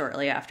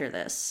shortly after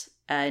this.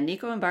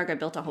 Nico Mbarga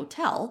built a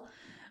hotel,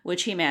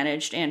 which he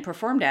managed and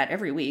performed at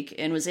every week,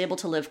 and was able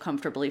to live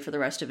comfortably for the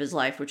rest of his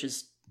life, which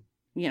is,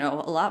 a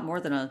lot more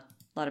than a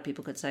lot of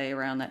people could say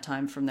around that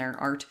time from their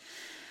art.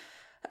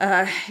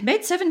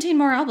 Made 17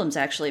 more albums,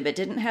 actually, but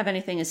didn't have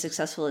anything as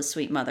successful as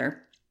Sweet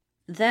Mother.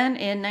 Then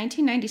in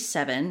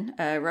 1997,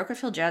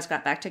 Rockefeller Jazz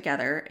got back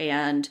together,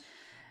 and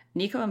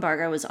Nico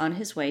Mbarga was on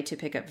his way to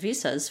pick up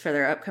visas for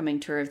their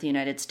upcoming tour of the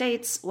United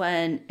States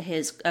when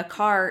a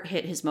car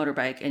hit his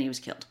motorbike and he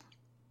was killed.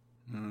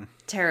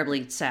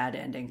 Terribly sad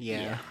ending.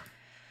 Yeah.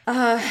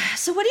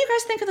 So what do you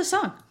guys think of the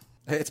song?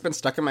 It's been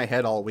stuck in my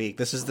head all week.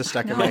 This is the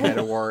Stuck in My Head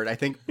award, I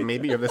think,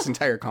 maybe of this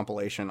entire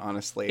compilation,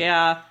 honestly.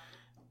 Yeah.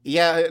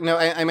 Yeah, no,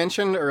 I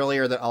mentioned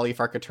earlier that Ali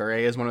Farka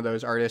Touré is one of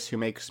those artists who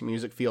makes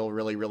music feel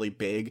really, really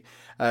big.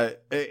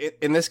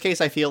 In this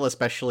case, I feel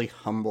especially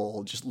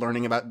humble, just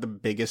learning about the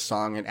biggest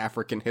song in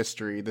African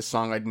history, the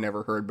song I'd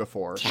never heard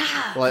before.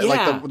 Yeah.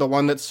 Like the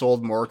one that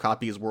sold more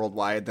copies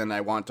worldwide than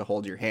I Want to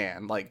Hold Your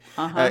Hand. Like,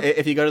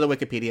 if you go to the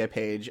Wikipedia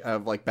page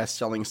of, like,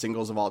 best-selling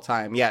singles of all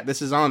time, yeah,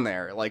 this is on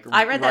there. Like,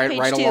 I read that page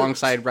right too.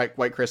 alongside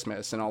White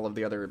Christmas and all of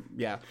the other,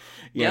 you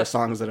know,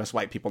 songs that us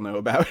white people know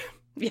about.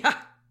 Yeah.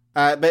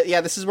 But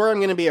yeah, this is where I'm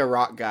going to be a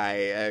rock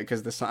guy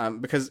because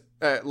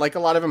like a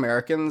lot of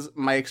Americans,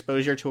 my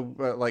exposure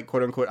to like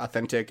quote unquote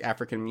authentic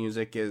African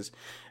music is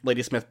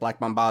Ladysmith, Black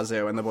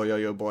Mambazo, and the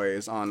Boyoyo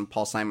Boys on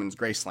Paul Simon's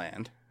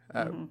Graceland.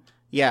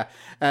 Yeah,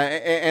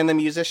 and the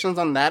musicians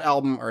on that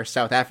album are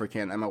South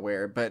African, I'm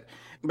aware, but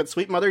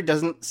Sweet Mother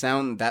doesn't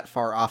sound that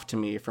far off to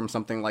me from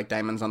something like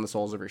Diamonds on the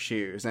Soles of Her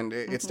Shoes, and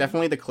it's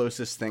definitely the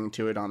closest thing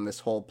to it on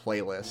this whole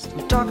playlist.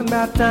 You're talking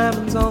about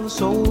diamonds on the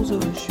soles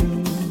of her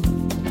shoes.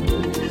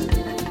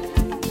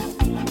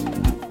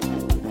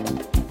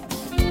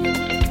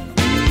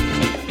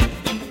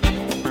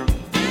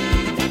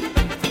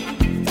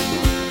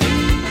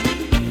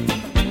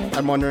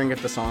 I'm wondering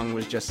if the song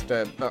was just,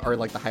 or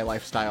like the high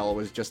lifestyle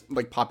was just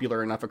like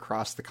popular enough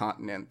across the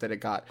continent that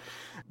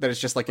it's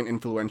just like an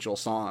influential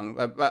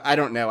song. I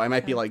don't know. I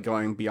might be like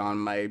going beyond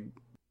my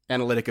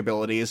analytic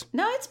abilities.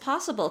 No, it's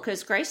possible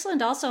because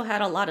Graceland also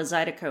had a lot of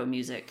Zydeco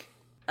music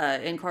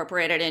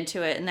incorporated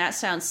into it, and that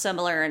sounds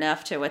similar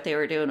enough to what they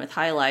were doing with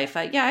High Life.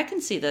 I can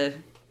see the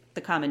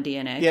common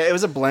DNA. Yeah, it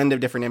was a blend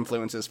of different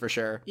influences for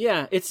sure.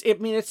 Yeah, it's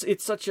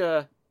such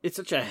a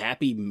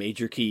happy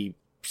major key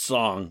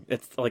song.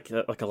 It's like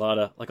a lot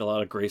of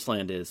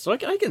Graceland is. So I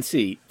can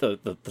see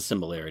the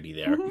similarity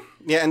there.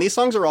 Mm-hmm. Yeah, and these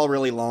songs are all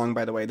really long,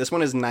 by the way. This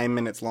one is 9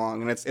 minutes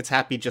long, and it's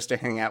happy just to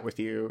hang out with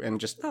you and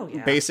just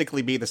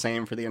basically be the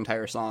same for the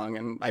entire song,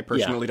 and I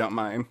personally don't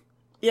mind.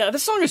 Yeah,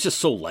 this song is just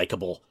so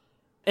likable.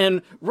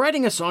 And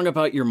writing a song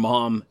about your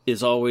mom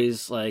is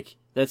always like,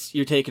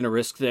 you're taking a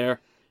risk there.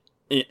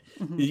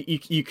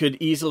 You could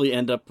easily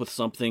end up with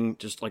something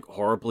just like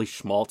horribly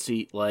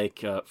schmaltzy,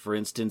 like for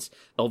instance,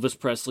 Elvis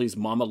Presley's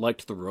 "Mama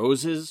Liked the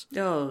Roses,"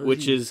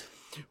 which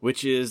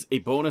is a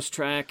bonus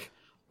track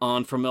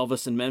on From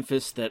Elvis in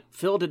Memphis that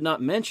Phil did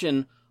not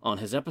mention on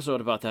his episode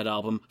about that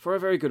album for a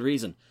very good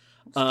reason.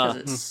 Because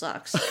it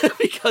sucks.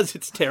 Because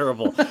it's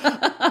terrible.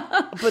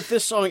 But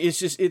this song is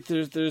just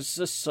there's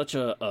just such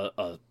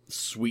a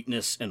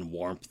sweetness and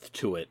warmth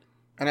to it.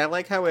 And I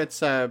like how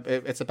it's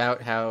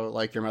about how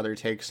like your mother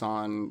takes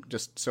on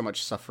just so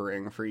much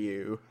suffering for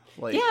you.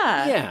 Like,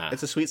 yeah.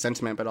 It's a sweet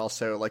sentiment, but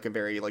also like a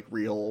very like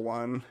real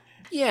one.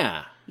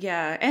 Yeah.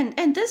 Yeah,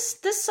 and this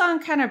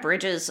song kind of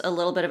bridges a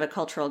little bit of a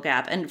cultural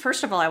gap. And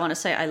first of all, I want to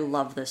say I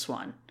love this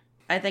one.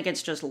 I think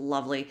it's just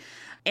lovely.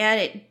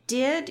 And it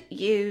did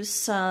use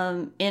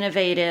some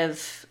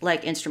innovative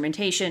like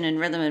instrumentation and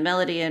rhythm and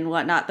melody and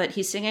whatnot, but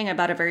he's singing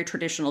about a very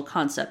traditional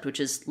concept, which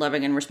is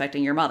loving and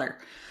respecting your mother.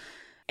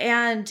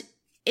 And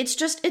it's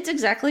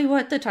exactly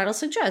what the title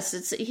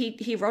suggests.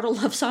 He wrote a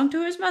love song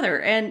to his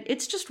mother, and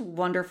it's just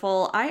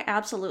wonderful. I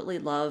absolutely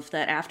love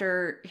that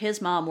after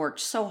his mom worked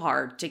so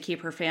hard to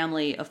keep her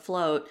family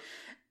afloat,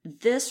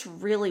 this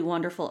really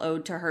wonderful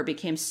ode to her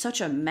became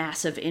such a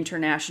massive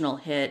international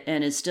hit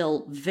and is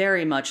still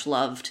very much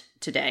loved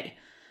today.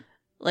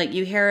 Like,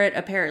 you hear it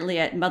apparently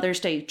at Mother's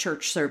Day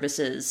church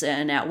services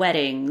and at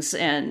weddings,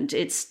 and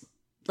it's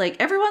like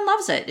everyone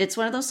loves it. It's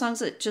one of those songs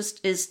that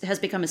just has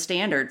become a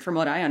standard from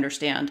what I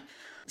understand.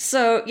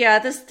 So yeah,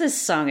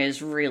 this song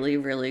is really,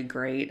 really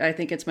great. I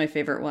think it's my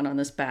favorite one on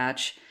this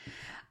batch.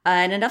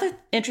 And another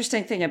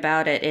interesting thing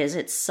about it is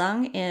it's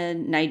sung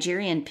in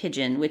Nigerian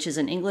Pidgin, which is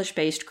an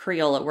English-based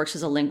Creole. It works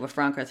as a lingua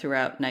franca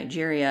throughout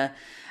Nigeria.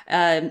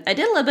 I did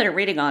a little bit of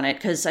reading on it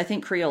because I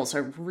think Creoles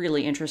are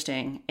really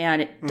interesting.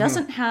 And it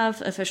doesn't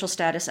have official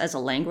status as a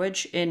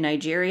language in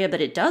Nigeria, but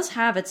it does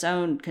have its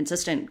own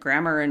consistent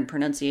grammar and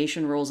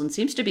pronunciation rules and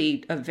seems to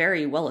be a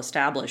very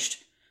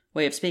well-established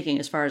way of speaking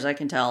as far as I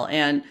can tell.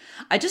 And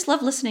I just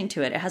love listening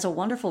to it. It has a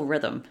wonderful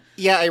rhythm.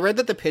 Yeah, I read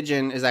that the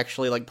pidgin is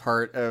actually like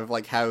part of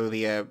like how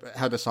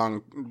the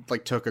song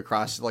like took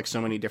across like so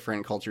many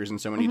different cultures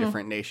and so many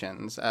different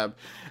nations.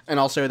 And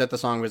also that the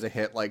song was a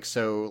hit like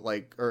so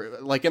like or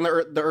like in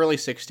the early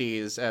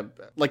 60s.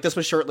 Like this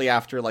was shortly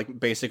after like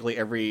basically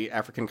every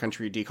African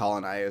country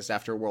decolonized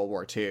after World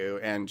War II,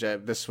 and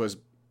this was,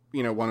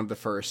 you know, one of the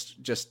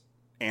first just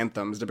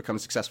anthems to become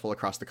successful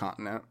across the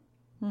continent.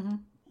 Mm-hmm.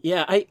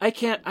 Yeah,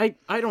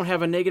 I don't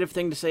have a negative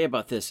thing to say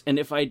about this. And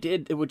if I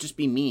did, it would just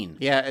be mean.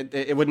 Yeah,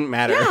 it wouldn't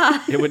matter.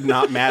 Yeah. It would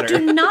not matter.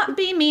 Do not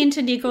be mean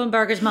to Nico and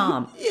Barga's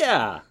mom.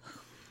 Yeah.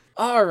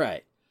 All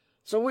right.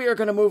 So we are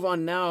going to move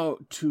on now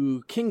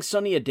to King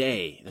Sunny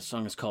Ade. The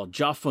song is called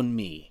Jafun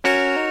Me.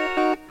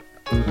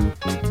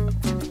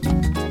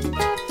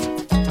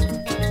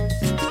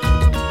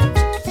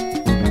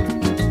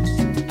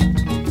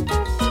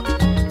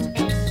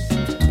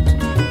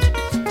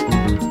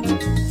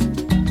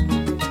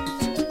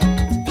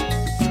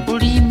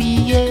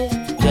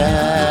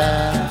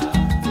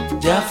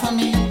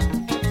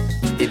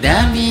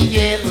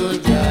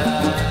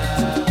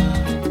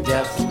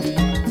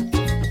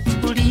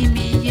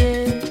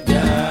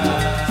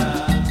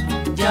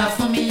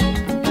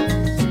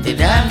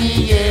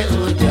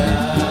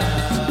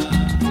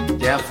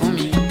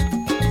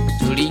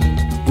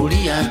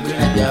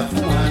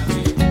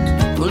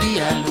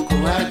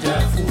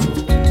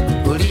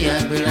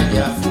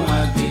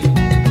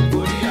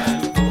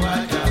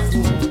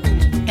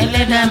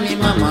 Mi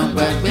mama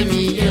gbàgbé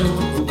mi yé o,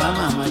 kò bá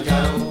màmá já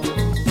o.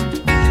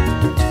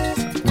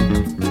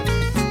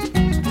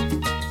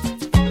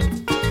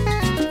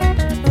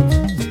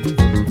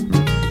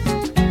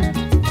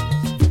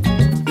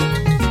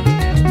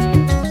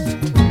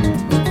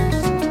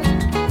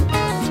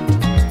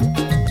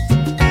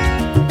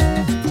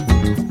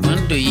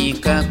 Mondo yìí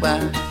kápá,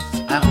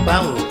 apá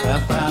ò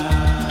kápá.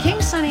 King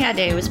Sunny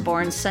Ade was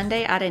born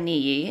Sunday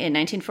Adeniyi in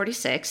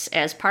 1946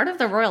 as part of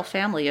the royal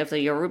family of the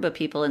Yoruba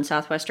people in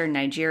southwestern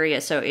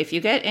Nigeria. So if you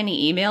get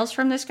any emails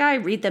from this guy,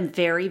 read them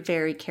very,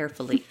 very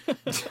carefully.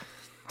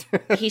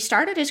 He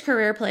started his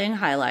career playing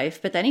high life,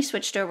 but then he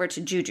switched over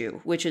to juju,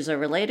 which is a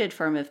related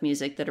form of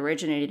music that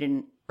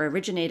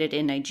originated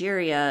in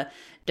Nigeria,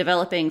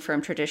 developing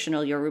from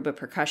traditional Yoruba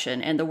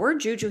percussion. And the word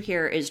juju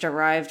here is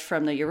derived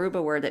from the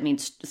Yoruba word that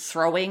means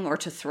throwing or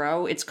to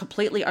throw. It's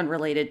completely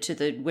unrelated to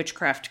the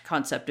witchcraft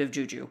concept of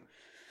juju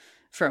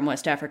from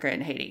West Africa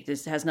and Haiti.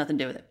 This has nothing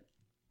to do with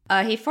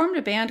it. He formed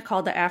a band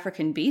called the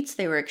African Beats.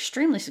 They were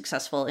extremely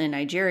successful in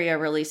Nigeria,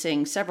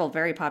 releasing several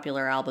very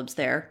popular albums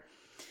there.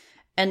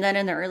 And then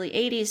in the early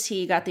 80s,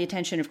 he got the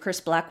attention of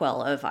Chris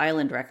Blackwell of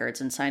Island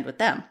Records and signed with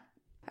them.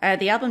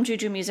 The album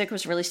Juju Music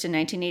was released in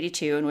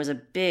 1982 and was a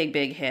big,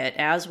 big hit,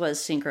 as was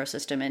Synchro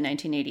System in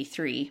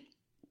 1983.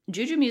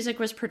 Juju Music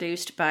was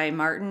produced by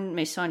Martin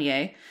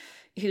Meissonier,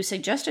 who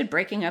suggested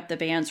breaking up the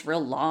band's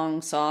real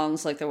long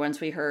songs like the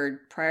ones we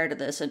heard prior to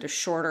this into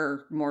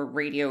shorter, more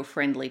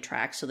radio-friendly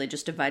tracks, so they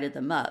just divided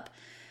them up.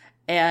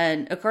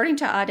 And according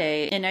to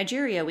Ade, in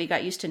Nigeria, we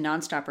got used to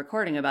nonstop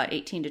recording about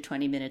 18 to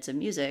 20 minutes of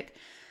music.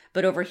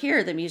 But over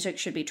here, the music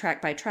should be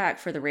track by track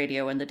for the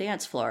radio and the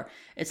dance floor.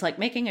 It's like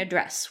making a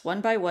dress.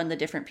 One by one, the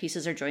different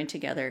pieces are joined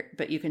together,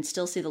 but you can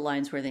still see the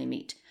lines where they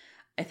meet.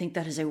 I think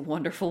that is a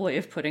wonderful way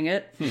of putting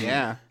it.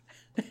 Yeah.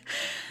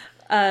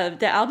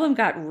 The album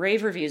got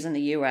rave reviews in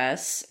the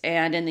US,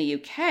 and in the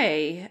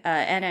UK,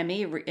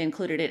 NME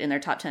included it in their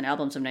top 10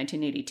 albums of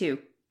 1982.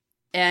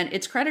 And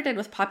it's credited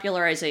with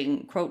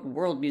popularizing, quote,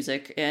 world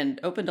music and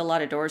opened a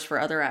lot of doors for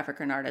other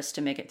African artists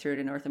to make it through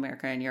to North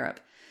America and Europe.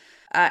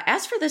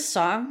 As for this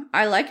song,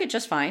 I like it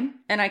just fine,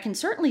 and I can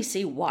certainly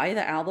see why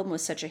the album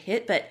was such a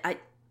hit, but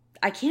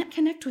I can't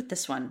connect with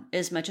this one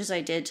as much as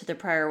I did to the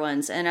prior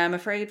ones, and I'm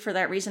afraid for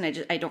that reason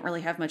I don't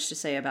really have much to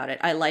say about it.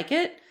 I like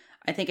it.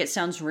 I think it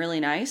sounds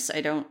really nice.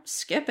 I don't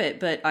skip it,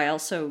 but I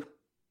also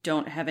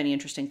don't have any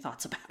interesting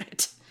thoughts about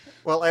it.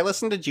 Well, I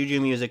listened to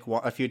Juju Music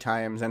a few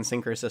times and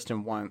Synchro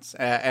System once,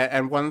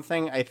 and one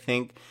thing I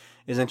think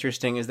is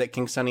interesting is that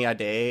King Sunny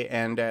Ade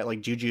and like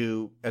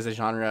Juju as a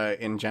genre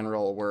in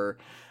general were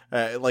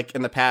like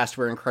in the past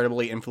were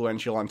incredibly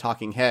influential on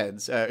Talking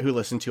Heads, who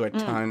listened to a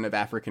ton of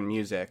African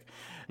music.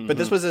 But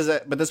this was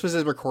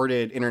his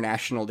recorded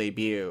international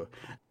debut,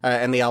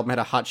 and the album had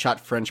a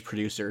hotshot French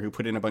producer who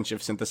put in a bunch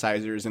of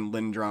synthesizers and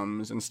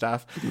Lindrums and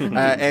stuff.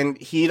 And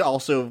he'd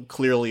also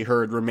clearly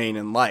heard Remain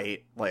in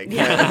Light, like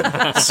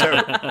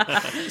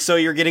so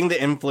you're getting the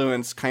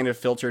influence kind of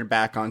filtered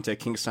back onto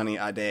King Sunny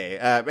Ade.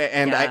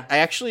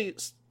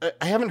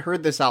 I haven't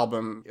heard this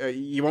album.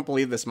 You won't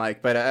believe this,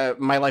 Mike, but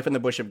My Life in the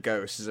Bush of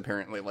Ghosts is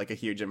apparently like a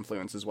huge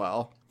influence as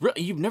well.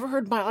 Really? You've never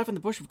heard My Life in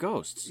the Bush of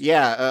Ghosts?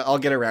 Yeah, I'll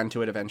get around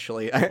to it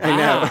eventually. I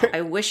know.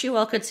 I wish you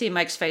all could see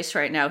Mike's face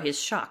right now. He's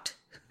shocked.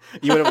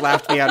 You would have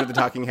laughed me out of the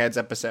Talking Heads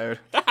episode.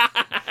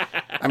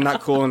 I'm not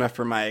cool enough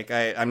for Mike.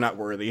 I'm not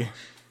worthy.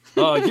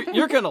 Oh,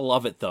 you're gonna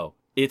love it though.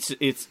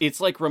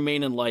 It's like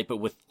Remain in Light, but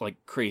with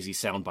like crazy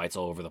sound bites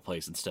all over the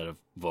place instead of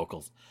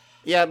vocals.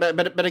 Yeah,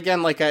 but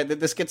again, like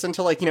this gets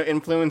into like, you know,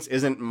 influence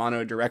isn't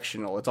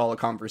monodirectional. It's all a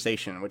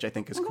conversation, which I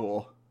think is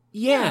cool.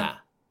 Yeah.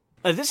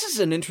 This is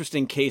an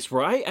interesting case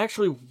where I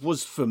actually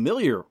was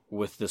familiar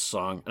with this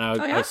song,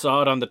 and I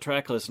saw it on the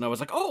track list, and I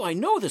was like, "Oh, I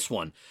know this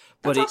one."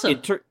 But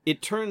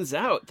it turns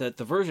out that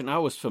the version I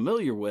was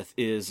familiar with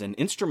is an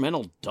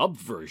instrumental dub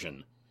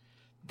version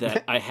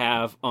that I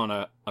have on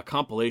a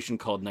compilation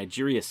called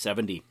Nigeria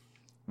 70,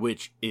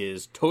 which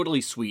is totally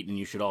sweet, and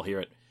you should all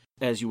hear it,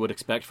 as you would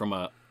expect from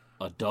a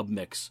dub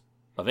mix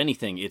of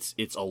anything.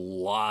 It's a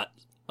lot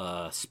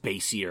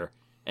spacier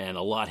and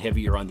a lot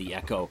heavier on the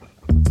echo.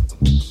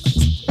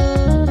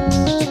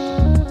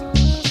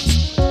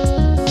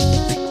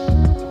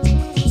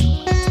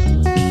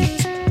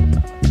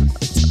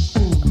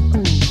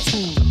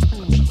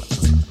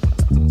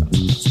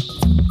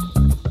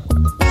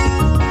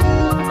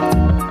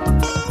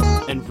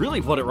 And really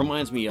what it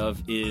reminds me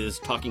of is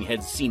Talking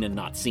Heads Seen and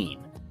Not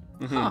Seen.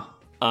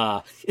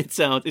 Mm-hmm. It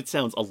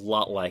sounds a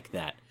lot like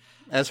that.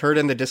 As heard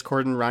in the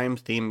Discord and Rhyme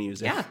theme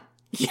music.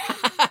 Yeah.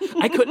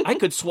 I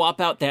could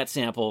swap out that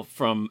sample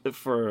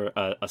for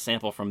a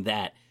sample from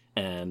that,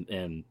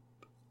 and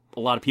a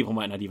lot of people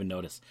might not even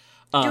notice.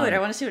 Do it. I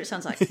want to see what it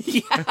sounds like.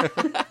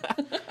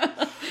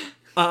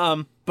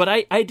 But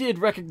I did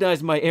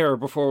recognize my error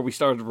before we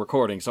started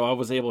recording, so I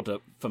was able to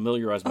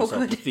familiarize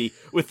myself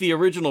with the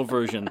original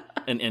version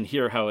and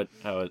hear how it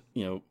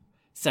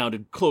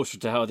sounded closer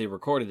to how they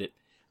recorded it.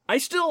 I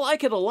still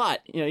like it a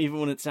lot,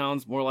 even when it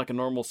sounds more like a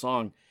normal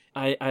song.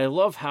 I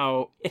love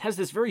how it has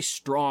this very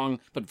strong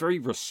but very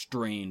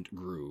restrained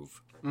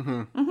groove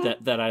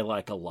that I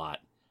like a lot.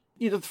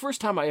 The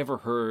first time I ever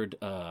heard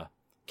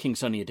King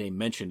Sunny Ade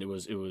mentioned, it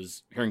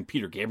was hearing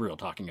Peter Gabriel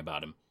talking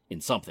about him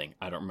in something.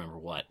 I don't remember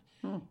what.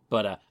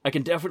 But I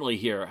can definitely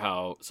hear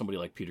how somebody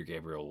like Peter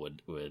Gabriel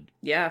would for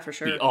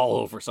sure be all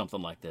over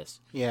something like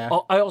this. Yeah.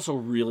 I also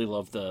really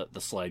love the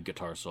slide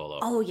guitar solo.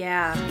 Oh,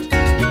 yeah.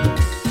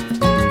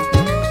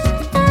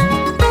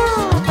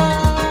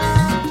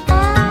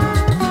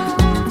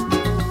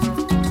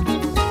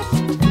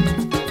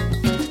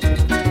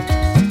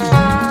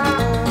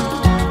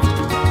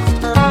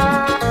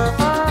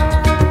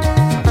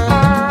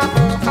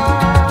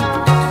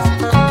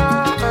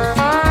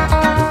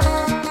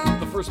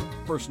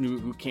 Person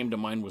who came to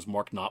mind was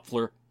Mark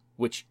Knopfler,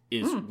 which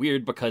is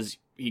weird because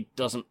he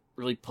doesn't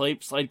really play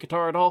slide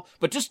guitar at all,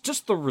 but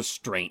just the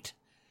restraint,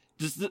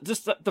 just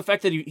the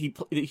fact that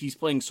he's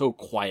playing so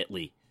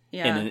quietly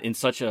and in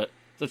such a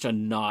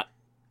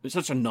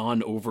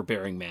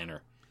non-overbearing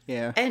manner.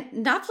 Yeah. And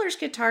Knopfler's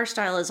guitar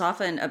style is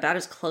often about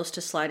as close to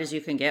slide as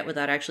you can get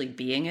without actually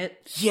being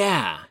it.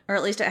 Yeah. Or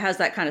at least it has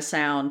that kind of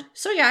sound.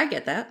 So yeah, I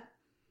get that.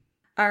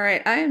 All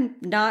right, I'm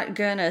not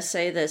gonna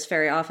say this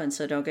very often,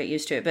 so don't get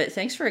used to it, but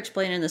thanks for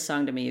explaining this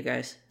song to me, you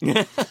guys.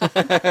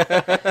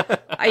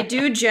 I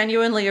do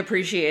genuinely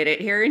appreciate it.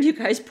 Hearing you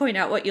guys point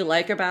out what you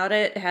like about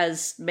it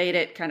has made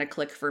it kind of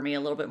click for me a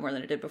little bit more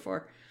than it did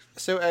before.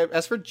 So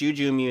as for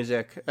juju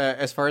music,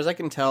 as far as I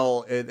can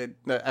tell,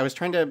 I was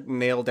trying to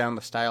nail down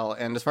the style,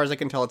 and as far as I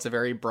can tell, it's a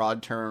very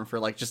broad term for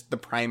like just the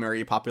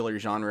primary popular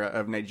genre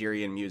of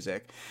Nigerian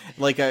music,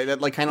 like kind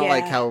of like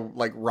how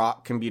like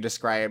rock can be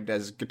described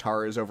as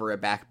guitars over a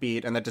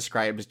backbeat, and that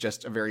describes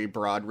just a very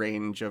broad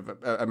range of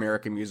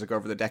American music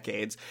over the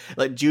decades.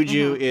 Like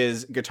juju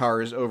is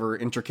guitars over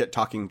intricate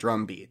talking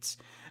drum beats.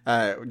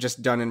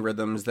 Just done in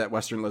rhythms that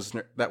Western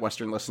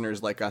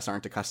listeners like us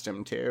aren't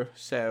accustomed to.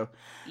 So,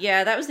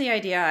 yeah, that was the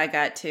idea I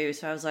got too.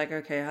 So I was like,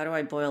 okay, how do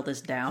I boil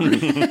this down?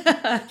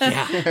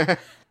 Yeah.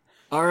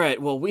 All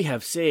right, well, we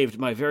have saved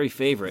my very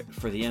favorite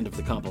for the end of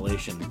the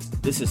compilation.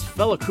 This is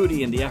Fela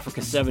Kuti and the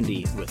Africa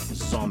 70 with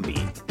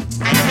Zombie.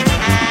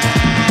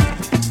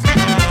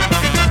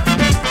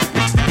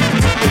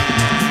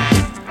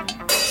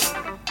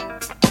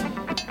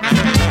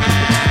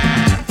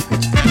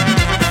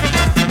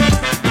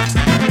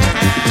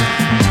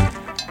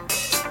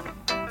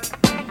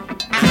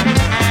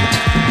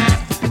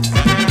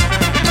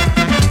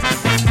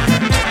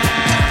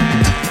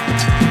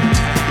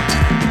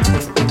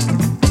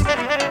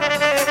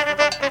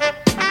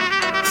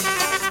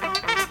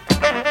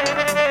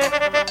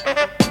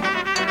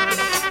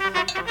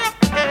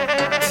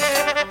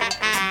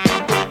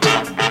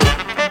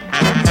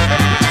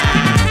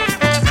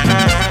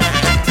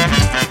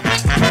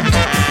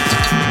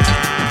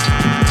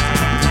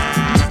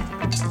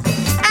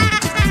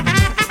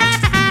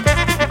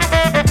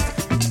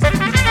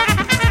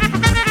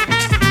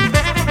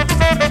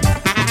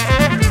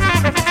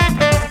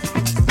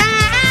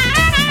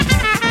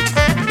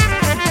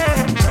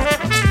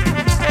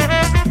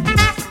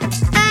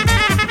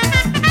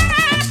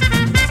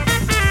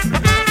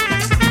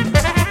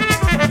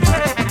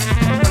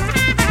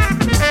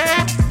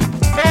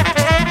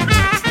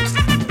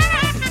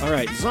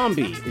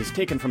 Zombie is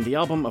taken from the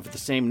album of the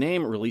same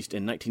name, released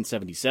in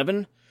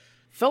 1977.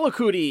 Fela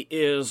Kuti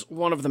is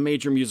one of the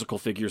major musical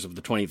figures of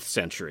the 20th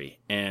century,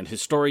 and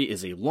his story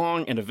is a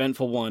long and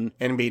eventful one.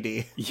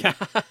 NBD. Yeah.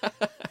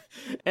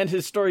 And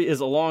his story is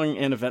a long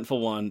and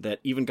eventful one that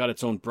even got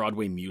its own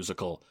Broadway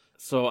musical.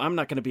 So I'm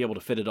not going to be able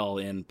to fit it all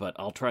in, but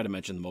I'll try to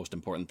mention the most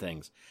important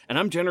things. And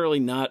I'm generally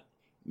not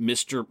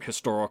Mr.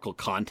 Historical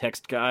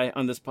Context guy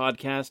on this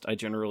podcast. I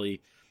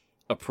generally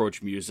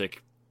approach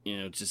music,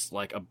 just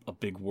like a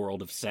big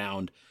world of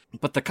sound.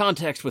 But the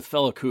context with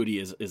Fela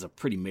Kuti is a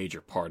pretty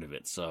major part of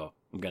it, so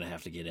I'm going to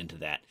have to get into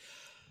that.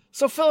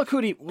 So Fela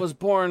Kuti was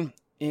born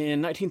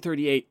in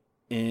 1938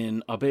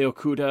 in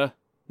Abeokuta,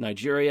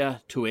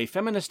 Nigeria, to a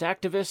feminist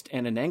activist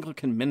and an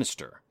Anglican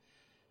minister.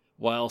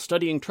 While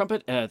studying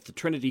trumpet at the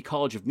Trinity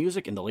College of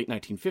Music in the late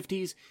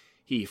 1950s,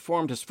 he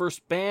formed his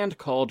first band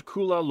called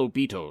Kula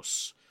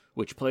Lobitos,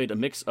 which played a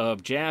mix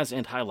of jazz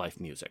and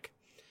high-life music.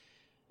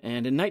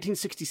 And in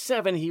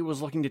 1967, he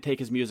was looking to take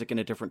his music in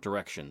a different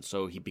direction,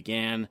 so he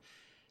began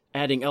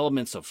adding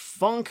elements of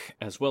funk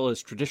as well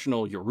as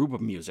traditional Yoruba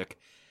music,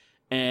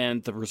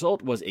 and the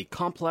result was a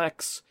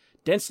complex,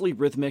 densely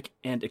rhythmic,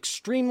 and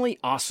extremely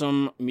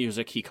awesome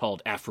music he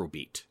called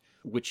Afrobeat,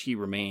 which he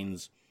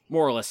remains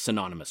more or less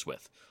synonymous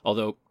with,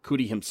 although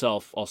Kuti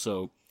himself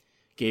also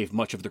gave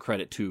much of the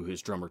credit to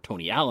his drummer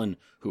Tony Allen,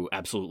 who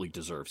absolutely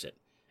deserves it.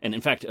 And in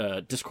fact,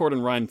 Discord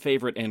and Rhyme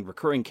favorite and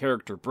recurring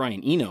character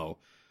Brian Eno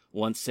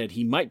once said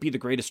he might be the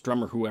greatest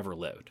drummer who ever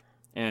lived.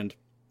 And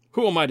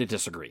who am I to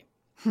disagree?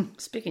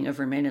 Speaking of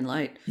Remain in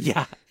Light.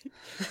 Yeah.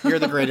 You're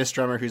the greatest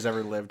drummer who's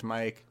ever lived,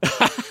 Mike.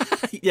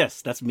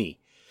 Yes, that's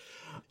me.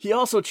 He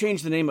also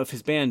changed the name of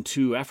his band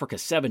to Africa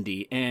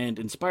 70, and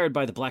inspired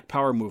by the Black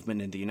Power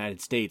movement in the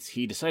United States,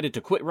 he decided to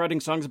quit writing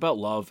songs about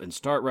love and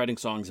start writing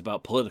songs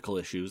about political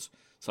issues,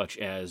 such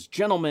as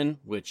Gentleman,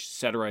 which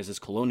satirizes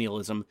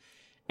colonialism,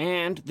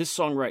 and this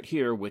song right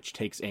here, which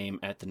takes aim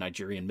at the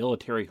Nigerian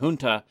military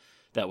junta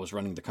that was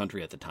running the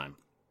country at the time.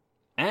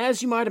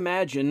 As you might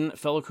imagine,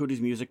 Fela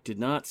Kuti's music did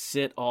not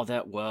sit all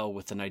that well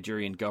with the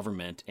Nigerian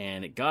government,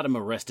 and it got him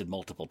arrested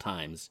multiple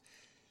times.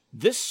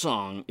 This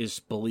song is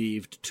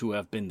believed to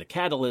have been the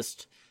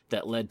catalyst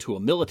that led to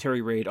a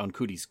military raid on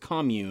Kuti's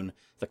commune,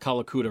 the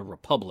Kalakuta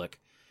Republic,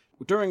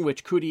 during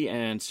which Kuti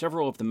and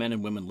several of the men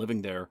and women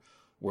living there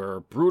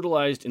were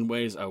brutalized in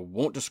ways I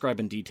won't describe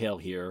in detail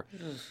here.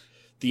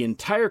 The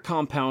entire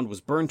compound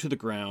was burned to the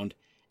ground,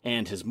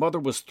 and his mother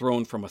was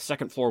thrown from a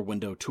second-floor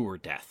window to her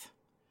death.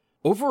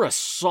 Over a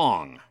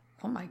song.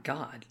 Oh my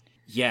god.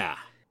 Yeah.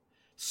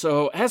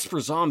 So, as for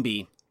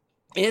Zombie,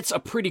 it's a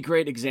pretty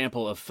great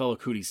example of Fela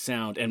Kuti's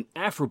sound, and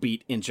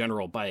Afrobeat in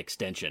general by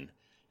extension.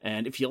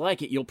 And if you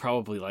like it, you'll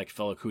probably like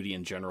Fela Kuti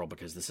in general,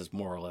 because this is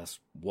more or less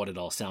what it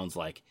all sounds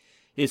like.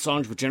 His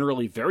songs were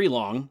generally very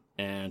long,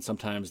 and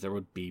sometimes there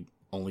would be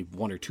only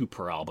one or two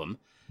per album.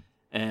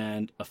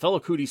 And a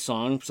Fela Kuti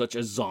song, such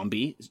as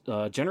Zombie,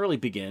 generally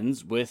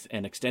begins with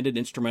an extended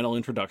instrumental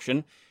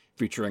introduction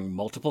featuring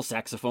multiple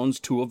saxophones,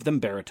 two of them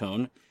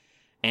baritone,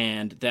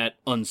 and that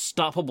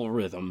unstoppable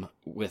rhythm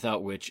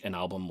without which an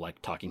album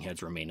like Talking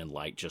Heads Remain in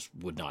Light just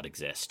would not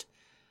exist.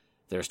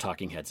 There's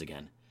Talking Heads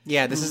again.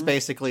 Yeah, this is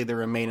basically the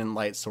Remain in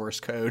Light source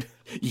code.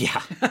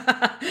 Yeah.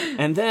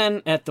 And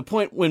then, at the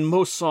point when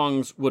most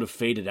songs would have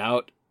faded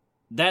out,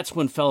 that's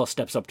when Fela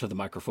steps up to the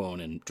microphone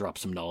and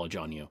drops some knowledge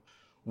on you.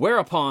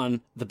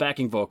 Whereupon, the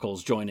backing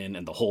vocals join in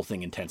and the whole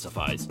thing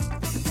intensifies.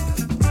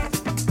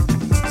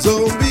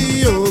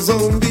 Zombie, oh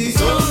zombie.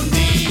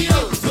 Zombie,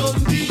 oh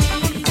zombie.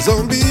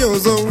 Zombie, oh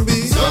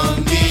zombie.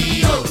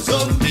 Zombie, oh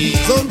zombie.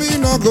 Zombie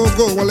no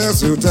go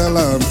unless you tell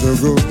him to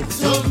go.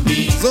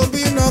 Zombie.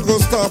 Zombie no go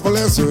stop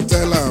unless you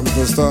tell him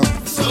to stop.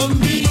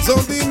 Zombie.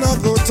 Zombie no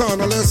go turn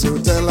unless you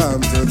tell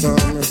him to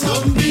turn.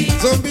 Zombie.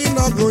 Zombie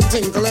no go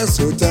think unless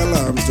you tell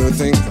him to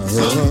think.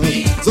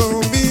 Zombie.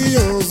 Zombie,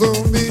 oh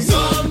zombie.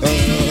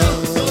 Zombie,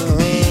 oh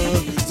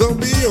zombie.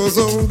 Zombie, oh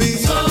zombie.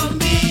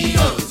 Zombie,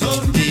 oh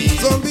zombie.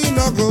 Zombie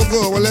no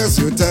go unless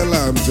you tell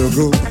him to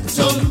go.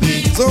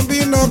 Zombie.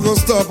 Zombie no go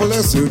stop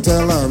unless you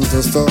tell him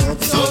to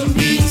stop.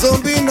 Zombie.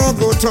 Zombie no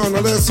go turn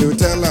unless you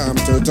tell him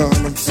to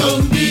turn.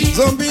 Zombie.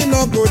 Zombie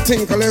no go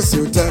think unless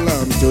you tell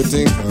him to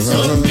think.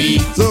 Zombie.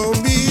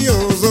 Zombie,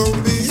 oh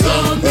zombie.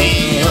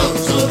 Zombie, oh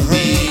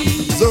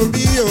zombie.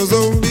 Zombie, oh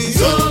zombie.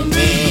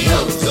 Zombie,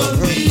 oh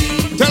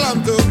zombie. Tell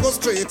him to go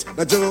straight.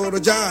 Na joro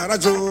jara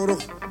joro.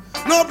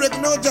 No break,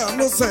 no jam,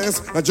 no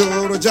sense. Na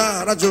joro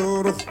jara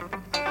joro.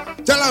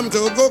 Tell him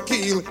to go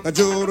kill. Na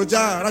joro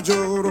jara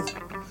joro.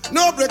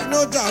 No break,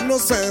 no jam, no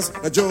sense.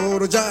 Na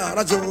joro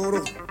jara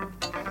joro.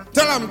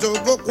 Tell him to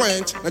go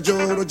quench. Na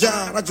joro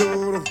jara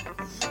joro.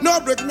 No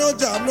break, no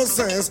jam, no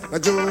sense. Na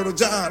joro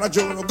jara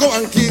joro. Go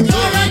and kill.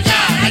 Joro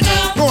jara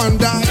joro. Go and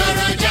die.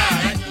 Joro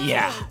jara.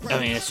 Yeah, I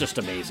mean, it's just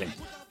amazing.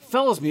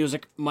 Fela's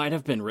music might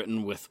have been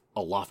written with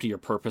a loftier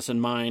purpose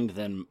in mind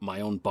than my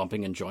own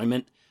bumping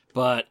enjoyment,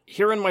 but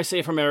here in my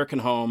safe American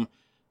home,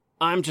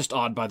 I'm just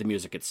awed by the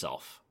music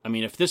itself. I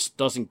mean, if this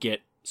doesn't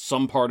get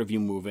some part of you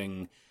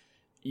moving,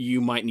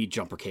 you might need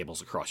jumper cables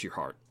across your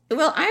heart.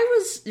 Well, I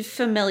was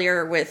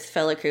familiar with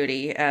Fela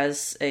Kuti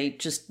as a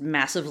just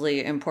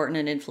massively important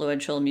and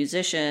influential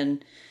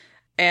musician,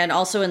 and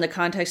also in the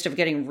context of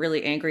getting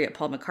really angry at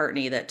Paul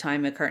McCartney that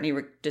time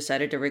McCartney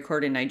decided to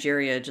record in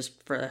Nigeria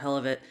just for the hell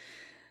of it.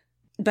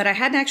 But I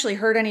hadn't actually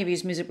heard any of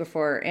his music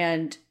before,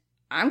 and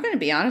I'm going to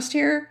be honest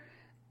here,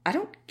 I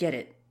don't get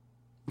it.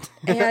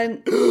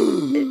 And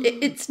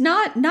it's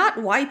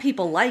not why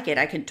people like it.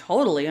 I can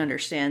totally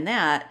understand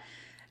that.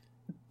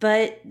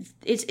 But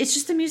it's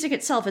just the music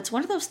itself. It's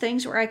one of those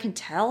things where I can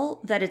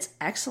tell that it's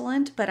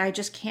excellent, but I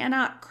just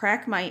cannot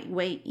crack my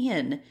way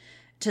in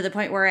to the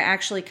point where I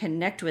actually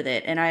connect with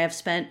it. And I have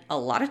spent a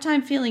lot of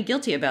time feeling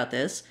guilty about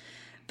this.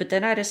 But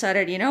then I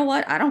decided, you know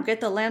what? I don't get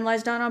The Lamb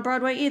Lies Down on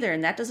Broadway either,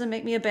 and that doesn't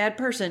make me a bad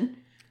person.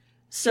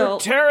 So you're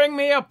tearing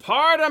me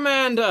apart,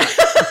 Amanda!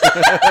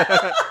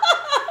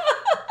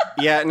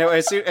 Yeah, no,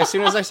 as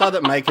soon as I saw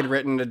that Mike had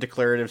written a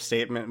declarative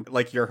statement,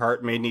 like, your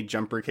heart may need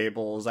jumper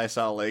cables, I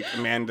saw, like,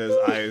 Amanda's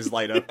eyes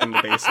light up in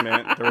the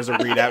basement. There was a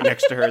readout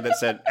next to her that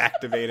said,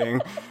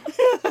 activating.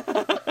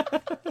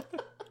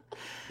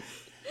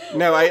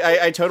 No,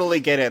 I totally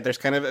get it.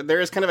 There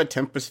is kind of a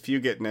Tempus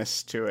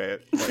Fugit-ness to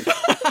it.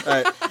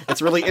 Like,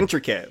 it's really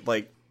intricate.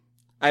 Like,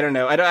 I don't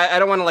know. I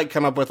don't want to like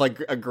come up with like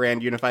a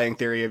grand unifying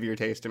theory of your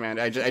taste,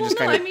 Amanda.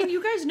 I mean,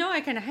 you guys know I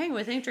can hang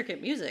with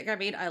intricate music. I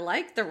mean, I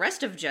like the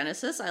rest of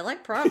Genesis. I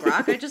like prog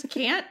rock. I just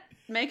can't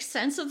make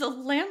sense of The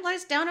Lamb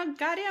Lies Down on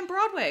goddamn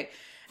Broadway.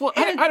 Well,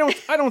 I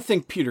don't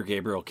think Peter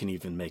Gabriel can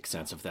even make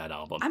sense of that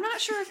album. I'm not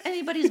sure if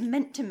anybody's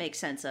meant to make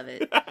sense of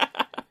it.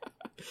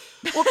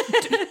 Well,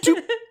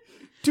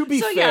 to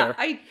be fair, yeah,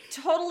 I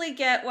totally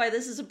get why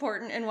this is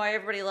important and why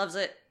everybody loves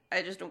it.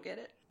 I just don't get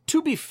it.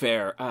 To be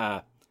fair,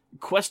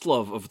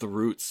 Questlove of The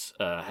Roots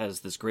has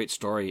this great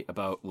story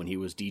about when he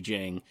was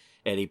DJing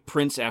at a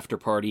Prince after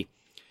party,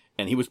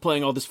 and he was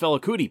playing all this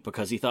Fela Kuti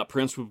because he thought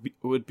Prince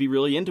would be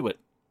really into it.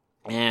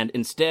 And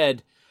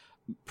instead,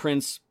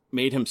 Prince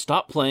made him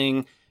stop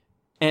playing,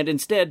 and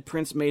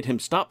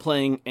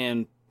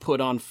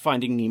put on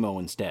Finding Nemo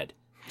instead.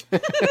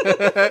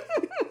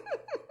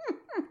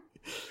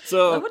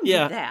 So, I wouldn't do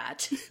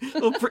that.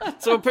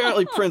 So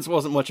apparently Prince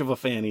wasn't much of a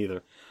fan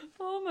either.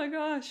 Oh my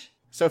gosh.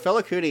 So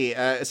Fela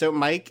Kuti, so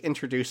Mike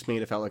introduced me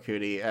to Fela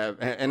Kuti,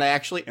 and I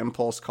actually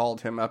impulse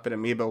called him up at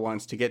Amoeba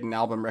once to get an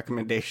album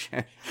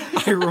recommendation.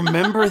 I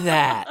remember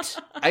that.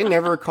 I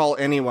never call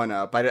anyone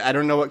up. I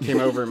don't know what came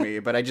over me,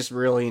 but I just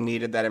really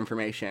needed that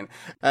information.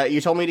 You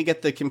told me to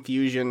get the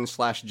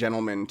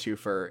Confusion/Gentleman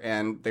twofer,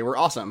 and they were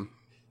awesome.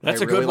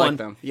 That's a good one.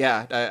 Them.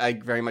 Yeah, I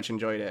very much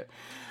enjoyed it.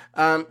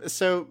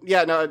 So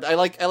yeah, no, I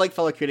like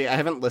Fela Kuti. I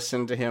haven't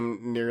listened to him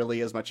nearly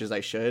as much as I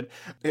should.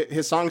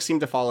 His songs seem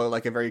to follow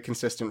like a very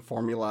consistent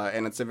formula,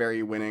 and it's a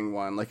very winning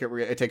one. Like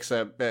it takes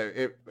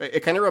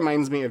it kind of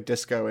reminds me of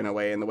disco in a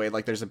way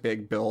like there's a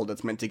big build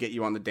that's meant to get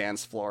you on the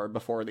dance floor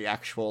before the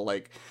actual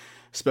like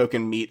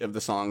spoken meat of the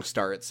song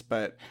starts.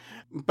 But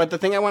the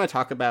thing I want to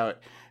talk about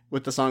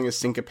with the song is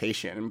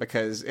syncopation,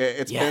 because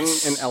it's been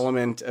an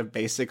element of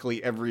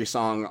basically every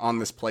song on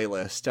this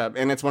playlist.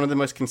 And it's one of the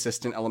most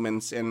consistent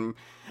elements in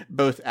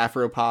both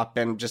Afropop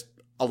and just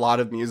a lot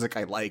of music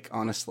I like,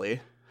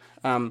 honestly.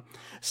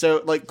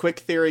 So, like, quick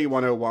theory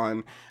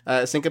 101,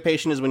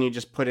 syncopation is when you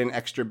just put in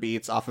extra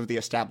beats off of the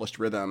established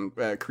rhythm,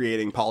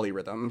 creating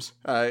polyrhythms.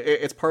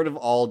 It's part of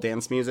all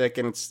dance music,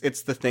 and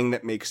it's the thing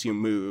that makes you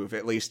move,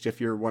 at least if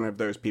you're one of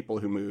those people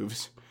who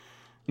moves.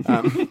 So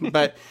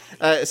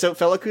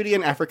Fela Kuti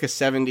and Africa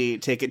 70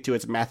 take it to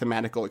its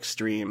mathematical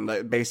extreme,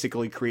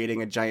 basically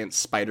creating a giant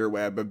spider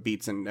web of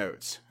beats and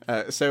notes.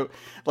 So,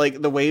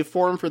 like, the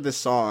waveform for this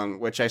song,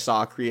 which I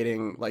saw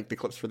creating, like, the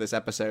clips for this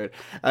episode,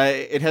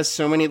 it has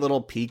so many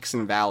little peaks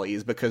and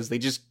valleys because they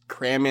just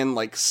cram in,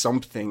 like,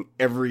 something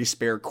every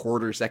spare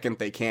quarter second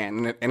they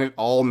can, and it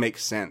all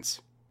makes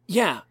sense.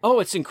 Yeah. Oh,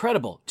 it's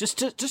incredible. Just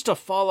to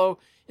follow,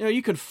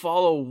 you could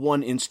follow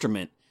one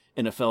instrument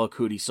in a Fela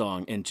Kuti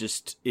song, and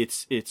just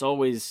it's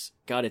always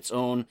got its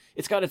own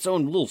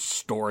little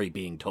story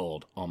being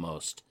told,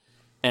 almost,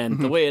 and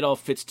the way it all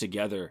fits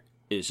together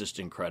is just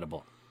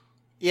incredible.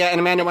 Yeah,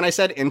 and Amanda, when I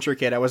said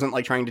intricate, I wasn't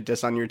like trying to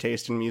diss on your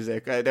taste in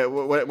music.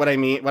 What I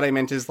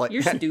meant is like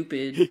you're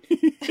stupid.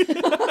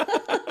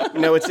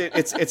 No,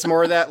 it's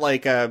more that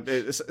like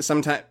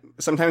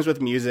sometimes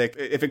with music,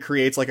 if it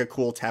creates like a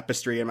cool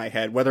tapestry in my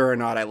head, whether or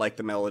not I like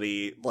the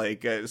melody,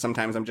 like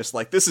sometimes I'm just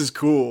like, this is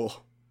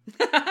cool.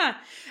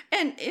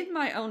 And in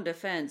my own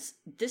defense,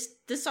 this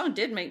song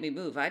did make me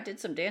move. I did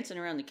some dancing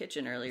around the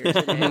kitchen earlier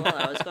today while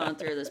I was going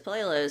through this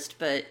playlist,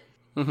 but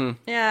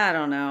yeah, I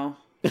don't know.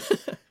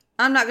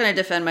 I'm not going to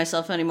defend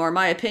myself anymore.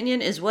 My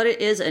opinion is what it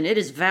is, and it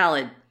is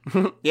valid.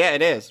 Yeah,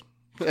 it is.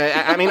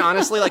 I mean,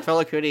 honestly, like,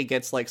 Fela Kuti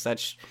gets like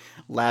such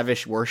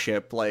lavish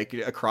worship like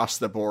across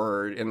the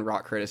board in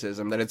rock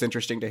criticism that it's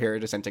interesting to hear a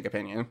dissenting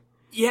opinion.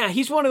 Yeah,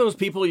 he's one of those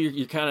people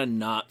you're kind of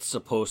not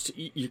supposed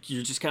to.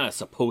 You're just kind of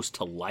supposed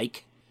to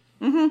like.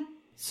 Mm-hmm.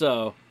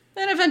 So.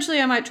 Then eventually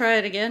I might try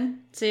it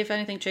again, see if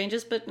anything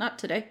changes, but not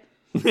today.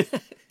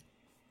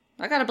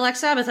 I got a Black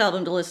Sabbath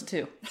album to listen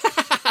to.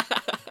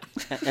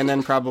 And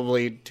then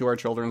probably to our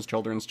children's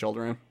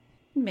children.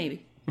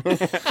 Maybe.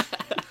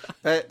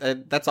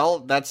 That's all.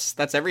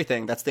 That's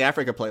everything. That's the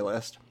Africa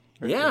playlist.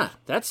 Yeah,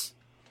 that's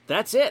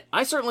it.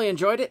 I certainly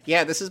enjoyed it.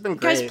 Yeah, this has been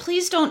great. Guys,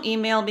 please don't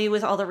email me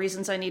with all the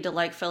reasons I need to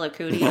like Fela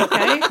Kuti,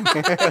 okay?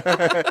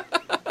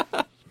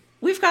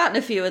 We've gotten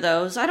a few of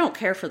those. I don't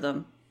care for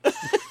them.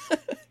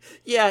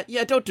 Yeah,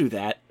 don't do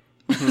that.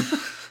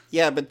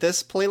 Yeah, but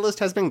this playlist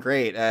has been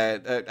great.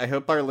 I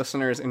hope our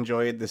listeners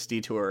enjoyed this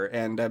detour,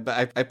 and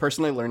but I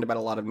personally learned about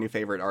a lot of new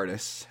favorite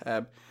artists.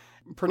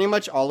 Pretty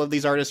much all of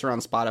these artists are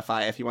on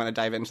Spotify if you want to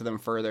dive into them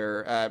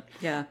further.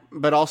 Yeah.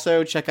 But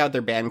also check out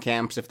their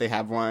Bandcamps if they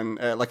have one.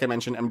 Like I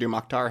mentioned, Mdou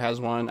Moctar has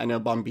one. I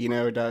know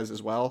Bombino does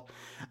as well.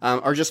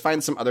 Or just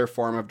find some other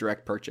form of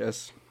direct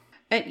purchase.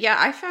 Yeah,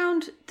 I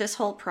found this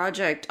whole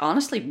project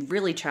honestly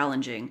really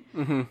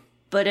challenging,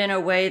 but in a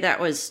way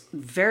that was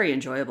very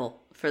enjoyable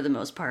for the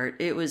most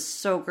part. It was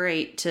so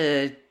great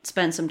to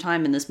spend some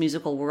time in this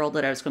musical world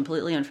that I was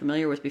completely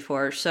unfamiliar with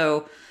before.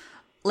 So,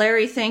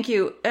 Larry, thank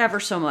you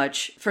ever so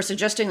much for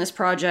suggesting this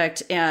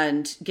project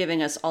and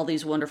giving us all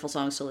these wonderful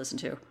songs to listen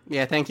to.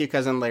 Yeah, thank you,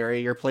 Cousin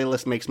Larry. Your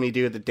playlist makes me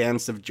do the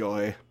dance of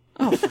joy.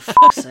 Oh, for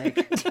fuck's sake.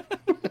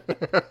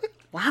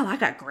 Wow, I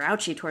got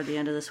grouchy toward the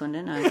end of this one,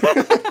 didn't I?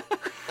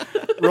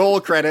 Roll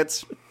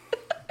credits.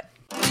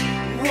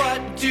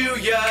 What do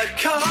you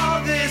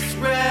call this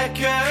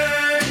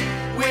record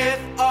with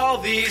all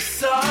these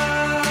songs?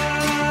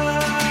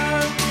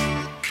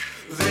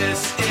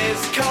 This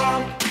is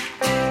comp.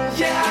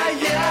 Yeah,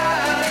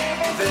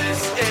 yeah.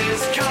 This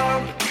is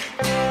comp.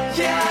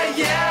 Yeah,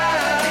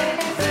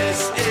 yeah.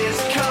 This is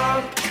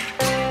comp.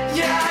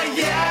 Yeah,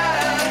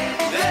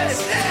 yeah.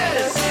 This is.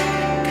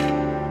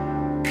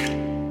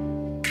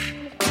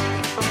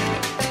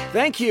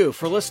 Thank you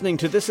for listening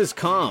to This Is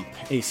Comp,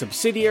 a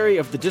subsidiary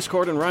of the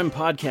Discord and Rhyme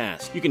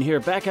podcast. You can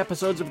hear back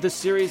episodes of this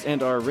series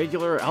and our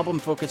regular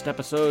album-focused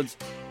episodes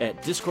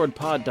at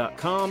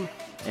discordpod.com,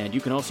 and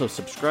you can also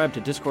subscribe to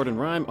Discord and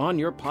Rhyme on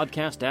your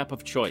podcast app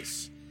of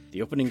choice.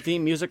 The opening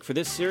theme music for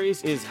this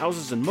series is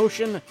Houses in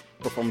Motion,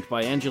 performed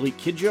by Angelique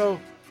Kidjo,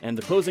 and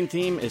the closing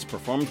theme is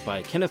performed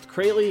by Kenneth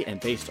Crayley and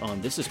based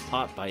on This Is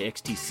Pop by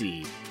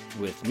XTC,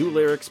 with new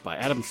lyrics by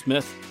Adam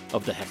Smith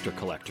of the Hector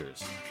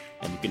Collectors.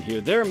 And you can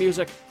hear their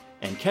music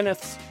and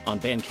Kenneth's on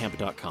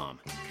Bandcamp.com.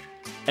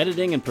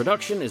 Editing and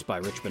production is by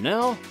Rich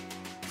Bonnell.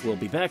 We'll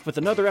be back with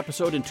another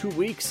episode in 2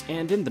 weeks,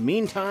 and in the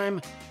meantime,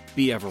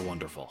 be ever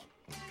wonderful.